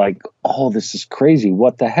was just like, oh, this is crazy.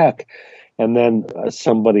 What the heck? And then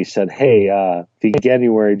somebody said, hey,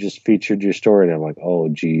 Veganuary just featured your story. And I'm like, oh,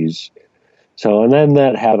 geez. So, and then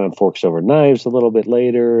that happened on Forks Over Knives a little bit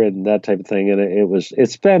later and that type of thing. And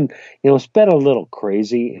it's been a little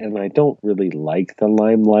crazy, and I don't really like the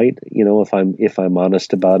limelight, if I'm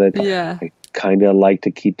honest about it. Yeah. I kind of like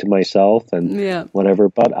to keep to myself and whatever,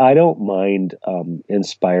 but I don't mind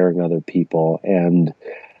inspiring other people. And,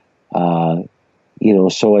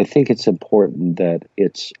 so I think it's important that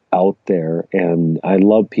it's out there, and I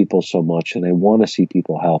love people so much, and I want to see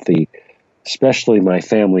people healthy, especially my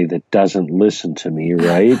family that doesn't listen to me,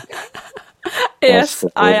 right? Yes,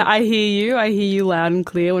 I hear you. I hear you loud and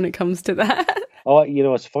clear when it comes to that. Oh,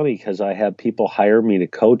 it's funny because I have people hire me to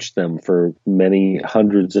coach them for many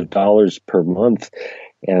hundreds of dollars per month,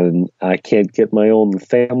 and I can't get my own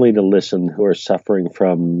family to listen who are suffering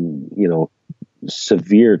from,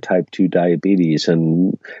 severe type 2 diabetes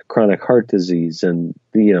and chronic heart disease. And,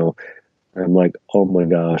 I'm like, oh my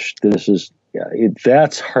gosh, that's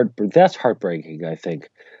heartbreaking, I think,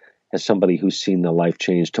 as somebody who's seen the life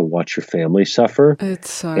change, to watch your family suffer. It's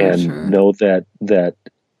so and true. Know that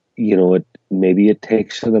maybe it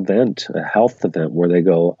takes an event, a health event, where they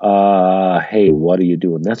go, hey, what are you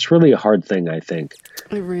doing? That's really a hard thing, I think,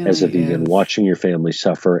 really as a vegan, watching your family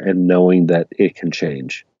suffer and knowing that it can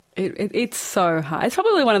change. It's so hard. It's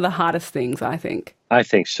probably one of the hardest things, I think. I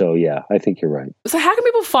think so, yeah. I think you're right. So how can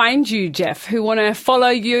people find you, Jeff, who want to follow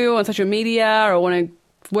you on social media or want to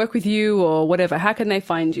work with you or whatever? How can they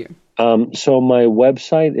find you? So my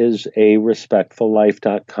website is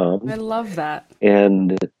arespectfullife.com. I love that.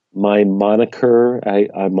 And my moniker,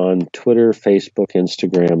 I'm on Twitter, Facebook,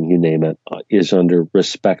 Instagram, you name it, is under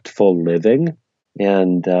Respectful Living.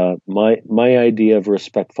 And my idea of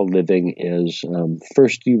respectful living is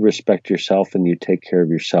first you respect yourself and you take care of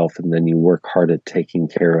yourself, and then you work hard at taking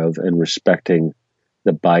care of and respecting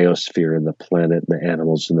the biosphere and the planet and the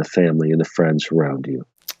animals and the family and the friends around you.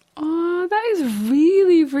 Oh, that is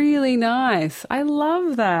really, really nice. I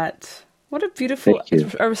love that. What a beautiful,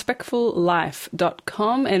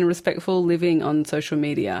 respectfullife.com and Respectful Living on social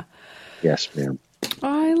media. Yes, ma'am.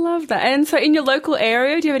 I love that. And so in your local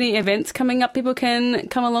area, do you have any events coming up people can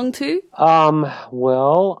come along to? Let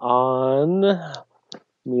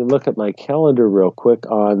me look at my calendar real quick.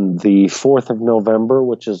 On the 4th of November,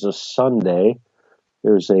 which is a Sunday,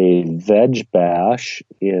 there's a veg bash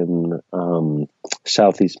in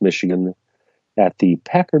Southeast Michigan at the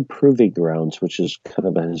Packard Proving Grounds, which is kind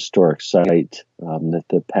of a historic site that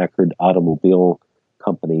the Packard Automobile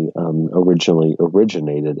Company originally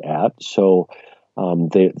originated at. So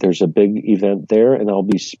there's a big event there, and I'll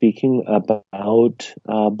be speaking about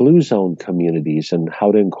Blue Zone communities and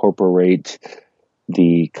how to incorporate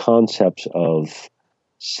the concepts of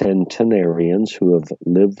centenarians who have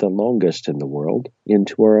lived the longest in the world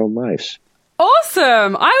into our own lives.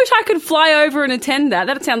 Awesome. I wish I could fly over and attend that.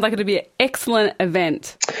 That sounds like it'd be an excellent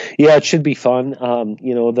event. Yeah, it should be fun.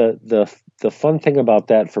 The fun thing about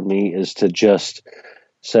that for me is to just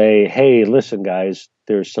say, hey, listen, guys,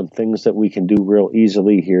 there's some things that we can do real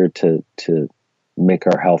easily here to make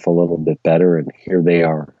our health a little bit better. And here they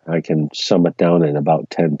are. I can sum it down in about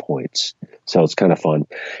 10 points. So it's kind of fun.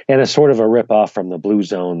 And it's sort of a rip off from the Blue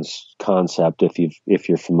Zones concept, if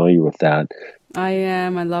you're familiar with that. I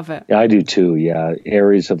am. I love it. I do too. Yeah.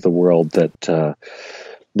 Areas of the world that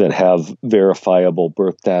have verifiable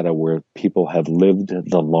birth data where people have lived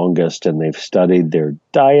the longest, and they've studied their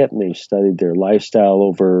diet and they've studied their lifestyle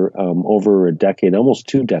over a decade, almost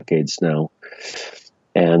 2 decades now.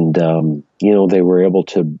 And, they were able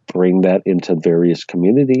to bring that into various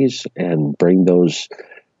communities and bring those,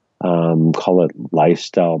 call it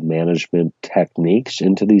lifestyle management techniques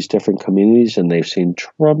into these different communities. And they've seen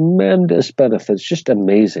tremendous benefits. Just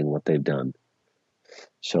amazing what they've done.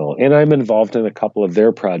 So, and I'm involved in a couple of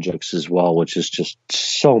their projects as well, which is just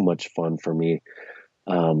so much fun for me,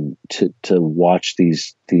 to watch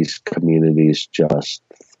these communities just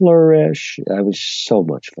flourish. It was so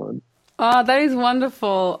much fun. Oh, that is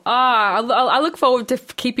wonderful. I look forward to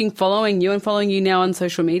keeping following you and following you now on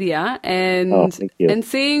social media and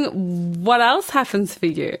seeing what else happens for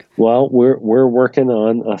you. Well, we're working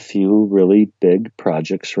on a few really big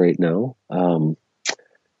projects right now.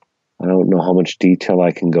 I don't know how much detail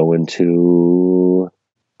I can go into.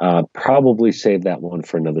 Probably save that one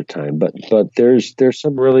for another time. But there's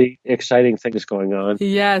some really exciting things going on.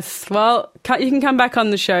 Yes. Well, you can come back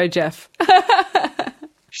on the show, Jeff.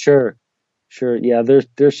 Sure. Yeah,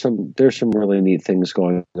 there's some really neat things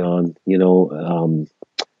going on.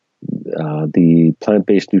 The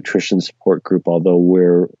plant-based nutrition support group, although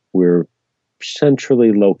we're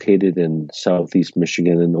centrally located in Southeast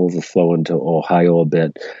Michigan and overflow into Ohio a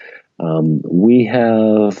bit. We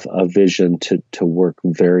have a vision to work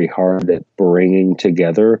very hard at bringing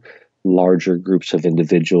together larger groups of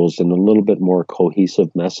individuals and a little bit more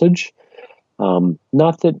cohesive message.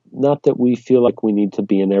 Not that we feel like we need to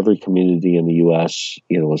be in every community in the U.S.,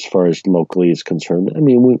 as far as locally is concerned. I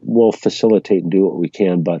mean, we'll facilitate and do what we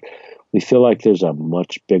can, but we feel like there's a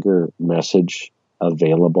much bigger message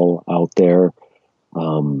available out there,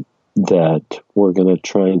 that we're going to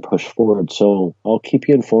try and push forward. So I'll keep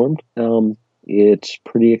you informed. It's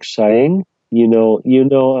pretty exciting.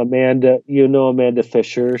 Amanda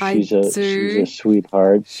Fisher. She's a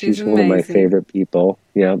sweetheart. She's one of my favorite people.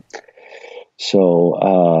 Yeah. So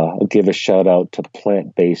I'll give a shout out to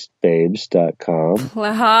plantbasedbabes.com.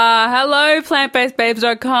 Hello,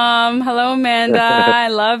 plantbasedbabes.com. Hello, Amanda. I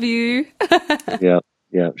love you.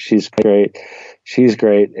 Yeah, she's great.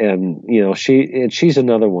 And, she's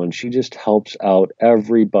another one. She just helps out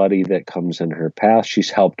everybody that comes in her path.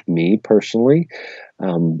 She's helped me personally,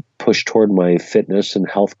 push toward my fitness and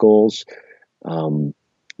health goals.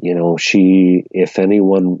 If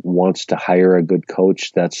anyone wants to hire a good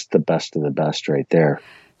coach, that's the best of the best right there.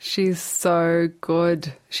 She's so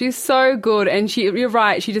good. And you're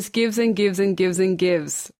right. She just gives and gives and gives and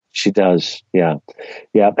gives. She does. Yeah.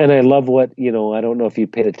 And I love what, I don't know if you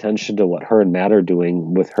paid attention to what her and Matt are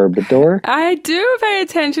doing with Herbador. I do pay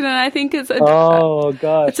attention, and I think it's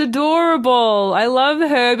it's adorable. I love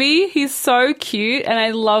Herbie. He's so cute, and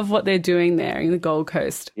I love what they're doing there in the Gold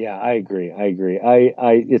Coast. Yeah, I agree.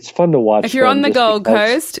 It's fun to watch. If you're on the Gold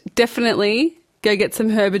Coast, definitely go get some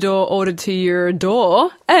Herbador ordered to your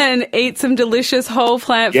door and eat some delicious whole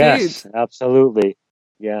plant foods. Yes, absolutely.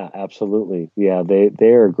 Yeah, absolutely. Yeah, they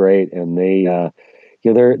are great, and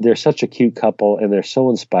they're such a cute couple, and they're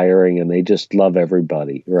so inspiring, and they just love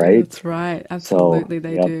everybody, right? That's right. Absolutely,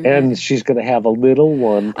 they do. And she's going to have a little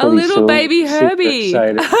one, a little soon. Baby Herbie.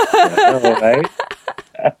 Super excited. Right?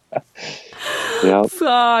 Yeah. So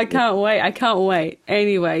I can't wait.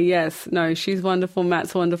 Anyway, yes, no, she's wonderful.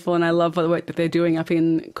 Matt's wonderful, and I love the work that they're doing up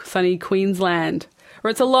in sunny Queensland,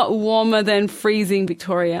 where it's a lot warmer than freezing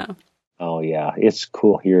Victoria. Oh, yeah. It's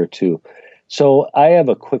cool here, too. So I have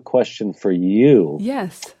a quick question for you.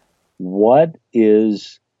 Yes. What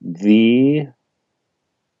is the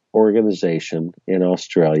organization in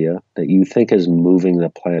Australia that you think is moving the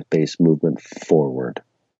plant-based movement forward?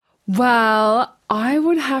 Well, I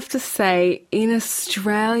would have to say in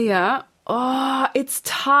Australia, it's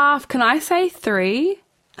tough. Can I say 3?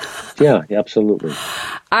 Yeah, absolutely.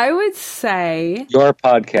 I would say... Your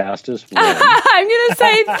podcast is one. I'm going to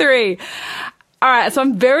say 3. All right, so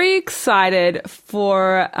I'm very excited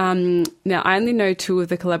for... now, I only know 2 of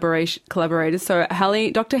the collaborators. So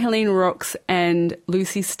Dr. Helene Rooks and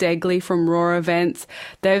Lucy Stegley from Raw Events.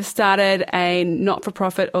 They've started a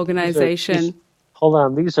not-for-profit organization. Hold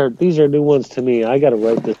on, these are new ones to me. I got to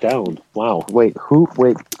write this down. Wow. Wait,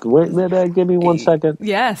 give me 1 second.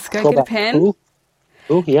 Yes, go get a pen. Who?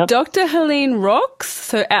 Yep. Dr. Helene Rooks,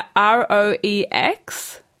 so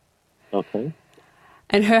Roex. Okay.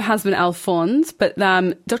 and her husband Alphonse. But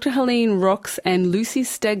Dr. Helene Rooks and Lucy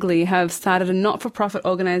Stegley have started a not-for-profit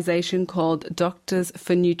organisation called Doctors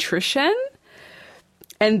for Nutrition.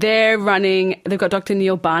 And they've got Dr.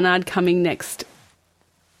 Neil Barnard coming next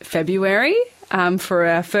February for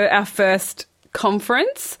our first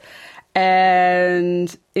conference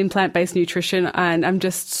and in plant-based nutrition. And I'm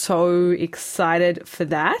just so excited for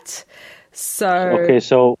that.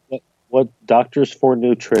 So what Doctors for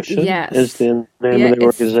Nutrition is the name of the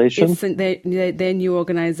organization? It's their new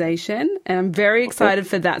organization, and I'm very excited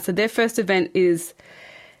for that. So their first event is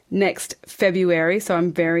next February, so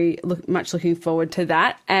I'm very much looking forward to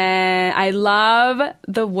that. And I love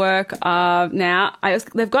the work of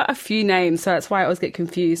they've got a few names, so that's why I always get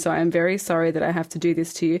confused. So I'm very sorry that I have to do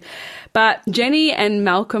this to you. But Jenny and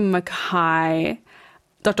Malcolm Mackay,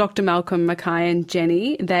 Dr. Malcolm Mackay and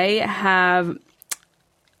Jenny, they have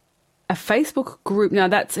a Facebook group. Now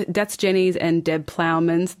that's Jenny's and Deb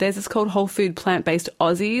Plowman's. There's this called Whole Food Plant-Based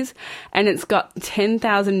Aussies, and it's got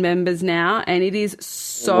 10,000 members now, and it is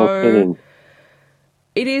so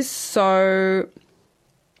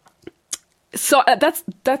that's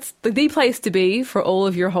the place to be for all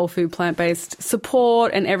of your whole food plant-based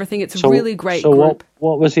support and everything. It's a really great group.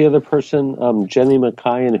 What was the other person? Jenny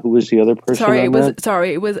Mackay, and who was the other person?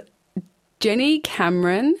 It was Jenny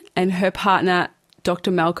Cameron and her partner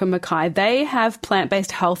Dr. Malcolm Mackay. They have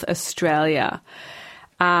Plant-Based Health Australia,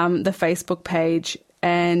 the Facebook page,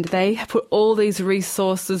 and they put all these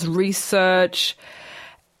resources, research,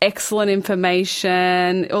 excellent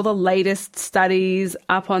information, all the latest studies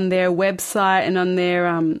up on their website and on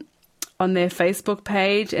their Facebook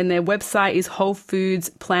page. And their website is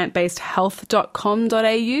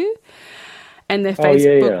wholefoodsplantbasedhealth.com.au. And their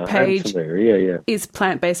Facebook page is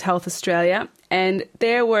Plant-Based Health Australia. And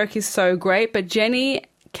their work is so great. But Jenny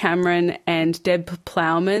Cameron and Deb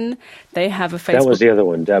Plowman, they have a Facebook... That was the other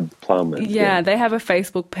one, Deb Plowman. Yeah, they have a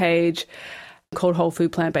Facebook page called Whole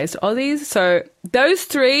Food Plant-Based Aussies. So those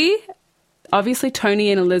three, obviously Tony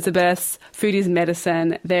and Elizabeth's Food is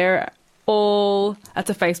Medicine, they're all... That's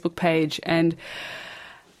a Facebook page. And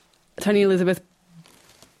Tony and Elizabeth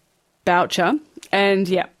Boucher. And,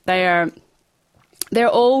 yeah, they're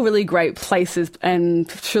all really great places and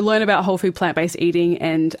to learn about whole food plant-based eating,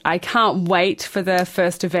 and I can't wait for the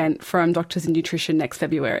first event from Doctors in Nutrition next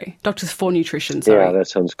February. Doctors for Nutrition, sorry. Yeah, that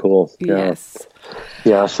sounds cool. Yes.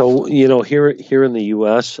 Yeah, so, here in the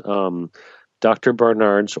U.S., Dr.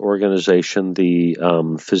 Barnard's organization, the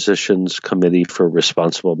Physicians Committee for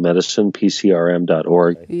Responsible Medicine,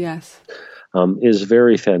 PCRM.org, yes, is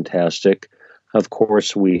very fantastic. Of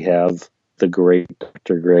course, we have the great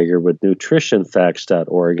Dr. Greger with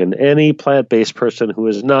nutritionfacts.org, and any plant-based person who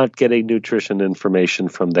is not getting nutrition information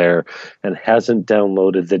from there and hasn't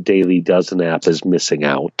downloaded the Daily Dozen app is missing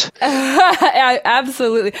out.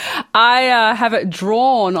 Absolutely. I have it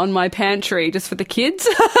drawn on my pantry just for the kids.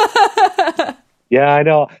 Yeah, I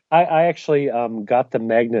know. I actually got the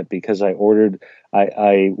magnet because I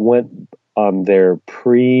I went on their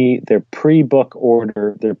pre-book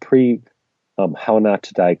order, their How Not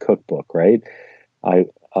to Die cookbook, right? I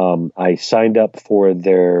signed up for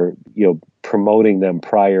their, promoting them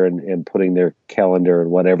prior and putting their calendar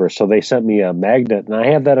and whatever. So they sent me a magnet, and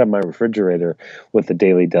I have that on my refrigerator with the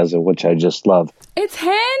Daily Dozen, which I just love. It's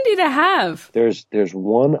handy to have. There's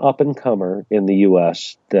one up and comer in the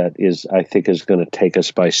U.S. that I think is going to take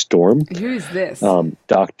us by storm. Who's this?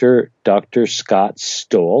 Dr. Scott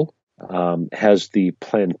Stoll has the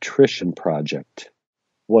Plantrition Project.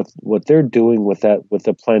 What they're doing with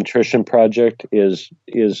the Plantrition Project is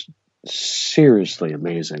seriously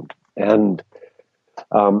amazing, and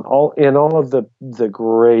all of the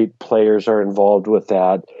great players are involved with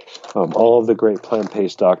that. All of the great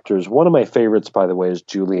plant-based doctors. One of my favorites, by the way, is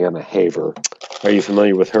Juliana Haver. Are you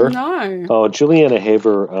familiar with her? No. Oh, Juliana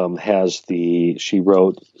Haver she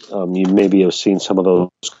wrote. You maybe have seen some of those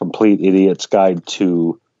Complete Idiot's Guide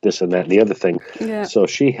to this and that and the other thing. Yeah. So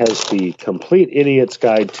she has the Complete Idiot's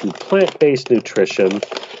Guide to Plant-Based Nutrition,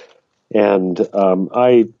 and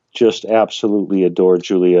I just absolutely adore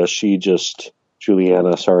Juliana. She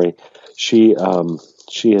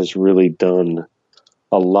has really done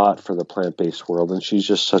a lot for the plant-based world, and she's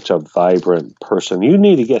just such a vibrant person. You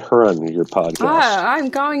need to get her on your podcast. I'm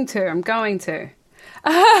going to. I'm going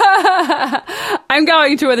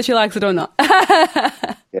to, whether she likes it or not.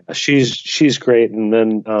 Yeah, she's great. And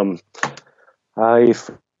then I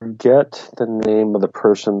forget the name of the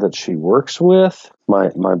person that she works with. My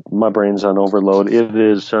brain's on overload. It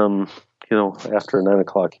is after 9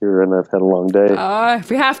 o'clock here, and I've had a long day. Oh,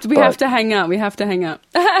 we have to hang up. We have to hang up.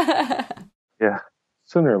 Yeah.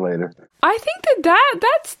 sooner or later. I think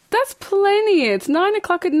that's plenty. It's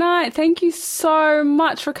 9:00 at night. Thank you so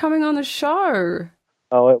much for coming on the show.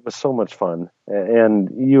 Oh, it was so much fun, and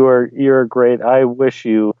you're great. I wish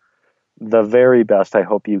you the very best. I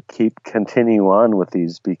hope you continue on with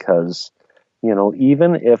these because,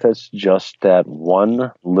 even if it's just that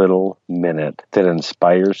one little minute that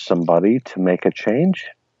inspires somebody to make a change,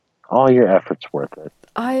 all your effort's worth it.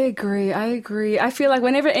 I agree. I feel like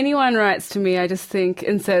whenever anyone writes to me, I just think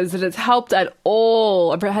and says that it's helped at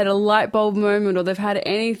all, I've had a light bulb moment or they've had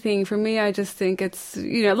anything, for me, I just think it's,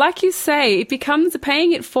 like you say, it becomes,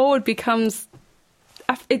 paying it forward becomes,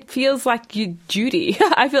 it feels like your duty.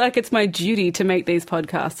 I feel like it's my duty to make these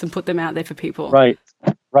podcasts and put them out there for people. Right.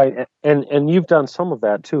 And you've done some of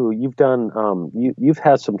that too. You've done, you've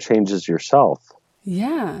had some changes yourself.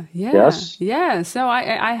 Yeah. Yes? Yeah. So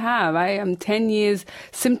I have. I am 10 years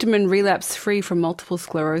symptom and relapse free from multiple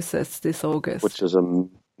sclerosis this August. Which is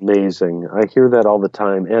amazing. I hear that all the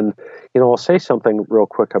time. And, I'll say something real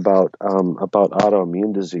quick about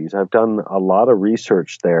autoimmune disease. I've done a lot of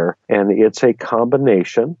research there, and it's a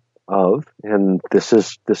combination of, and this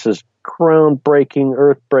is groundbreaking,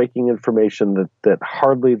 earth-breaking information that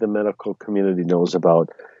hardly the medical community knows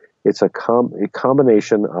about. It's a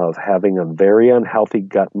combination of having a very unhealthy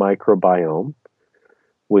gut microbiome,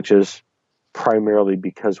 which is primarily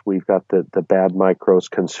because we've got the bad microbes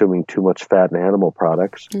consuming too much fat and animal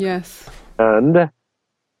products. Yes. And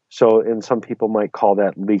some people might call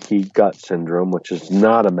that leaky gut syndrome, which is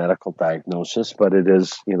not a medical diagnosis, but it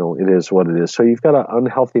is, it is what it is. So you've got an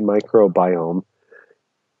unhealthy microbiome.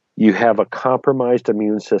 You have a compromised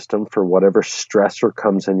immune system for whatever stressor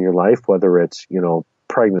comes in your life, whether it's,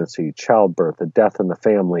 pregnancy, childbirth, a death in the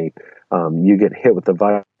family, you get hit with the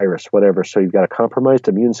virus, whatever. So you've got a compromised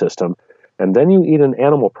immune system. And then you eat an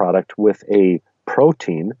animal product with a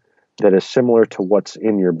protein that is similar to what's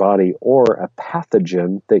in your body or a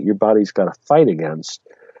pathogen that your body's got to fight against.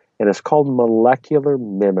 And it's called molecular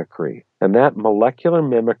mimicry. And that molecular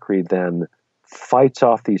mimicry then fights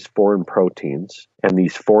off these foreign proteins and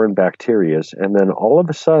these foreign bacterias. And then all of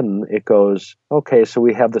a sudden it goes, okay, so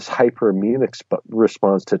we have this hyperimmune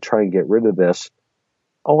response to try and get rid of this.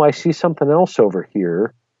 Oh, I see something else over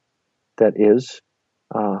here that is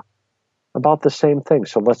about the same thing.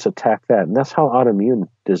 So let's attack that. And that's how autoimmune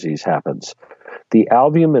disease happens. The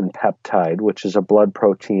albumin peptide, which is a blood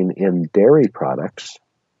protein in dairy products,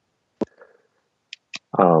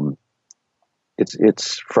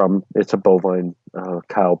 it's a bovine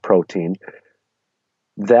cow protein.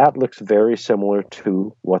 That looks very similar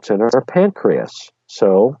to what's in our pancreas.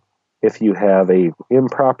 So if you have a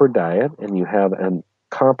improper diet and you have a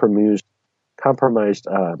compromised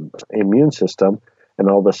immune system, and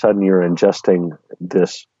all of a sudden you're ingesting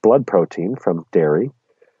this blood protein from dairy,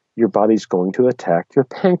 your body's going to attack your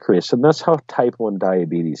pancreas. And that's how type 1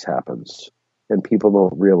 diabetes happens. And people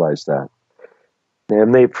don't realize that.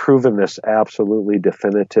 And they've proven this absolutely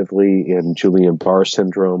definitively in Guillain-Barré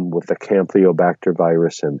syndrome with the Campylobacter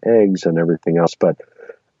virus in eggs and everything else. But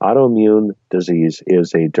autoimmune disease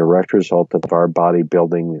is a direct result of our body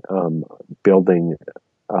building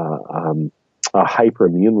a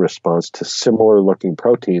hyperimmune response to similar looking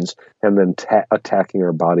proteins and then attacking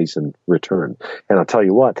our bodies in return. And I'll tell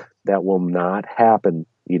you what, that will not happen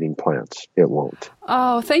eating plants. It won't.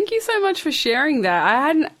 Oh, thank you so much for sharing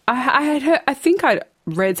that. I think I'd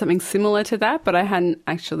read something similar to that, but I hadn't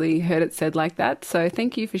actually heard it said like that. So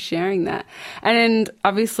thank you for sharing that. And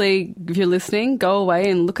obviously, if you're listening, go away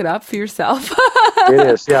and look it up for yourself. It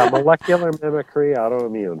is, yeah. Molecular mimicry,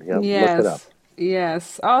 autoimmune. Yep, yes. Look it up.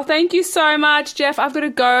 Yes. Oh, thank you so much, Jeff. I've got to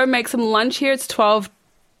go make some lunch here. It's 12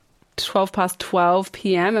 past 12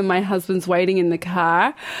 p.m. and my husband's waiting in the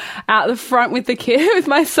car out the front with the kid, with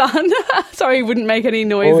my son. Sorry, he wouldn't make any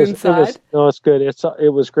noise inside. It's good.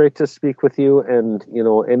 It was great to speak with you. And,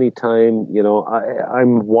 anytime,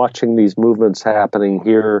 I'm watching these movements happening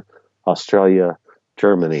here, Australia,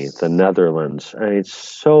 Germany, the Netherlands. And it's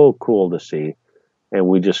so cool to see. And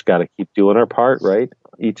we just got to keep doing our part, right?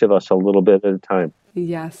 Each of us a little bit at a time.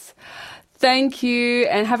 Yes. Thank you,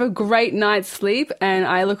 and have a great night's sleep. And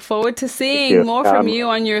I look forward to seeing more from you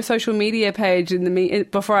on your social media page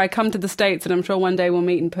before I come to the States, and I'm sure one day we'll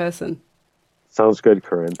meet in person. Sounds good,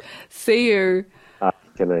 Corinne. See you.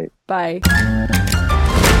 Good night. Bye.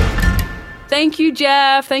 Thank you,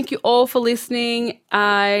 Jeff. Thank you all for listening.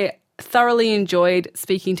 I thoroughly enjoyed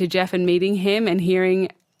speaking to Jeff and meeting him and hearing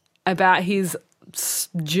about his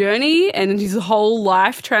journey and his whole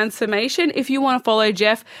life transformation. If you want to follow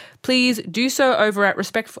Jeff, please do so over at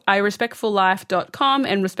irespectfullife.com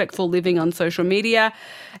and Respectful Living on social media.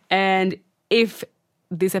 And if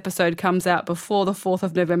this episode comes out before the 4th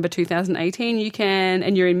of November 2018, you can,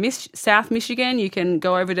 and you're in South Michigan, you can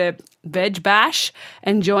go over to Veg Bash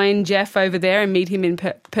and join Jeff over there and meet him in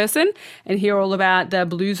person and hear all about the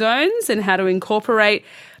Blue Zones and how to incorporate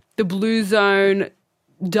the Blue Zone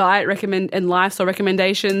diet and lifestyle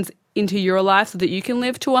recommendations into your life so that you can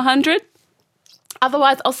live to 100.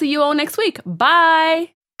 Otherwise, I'll see you all next week.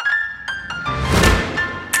 Bye.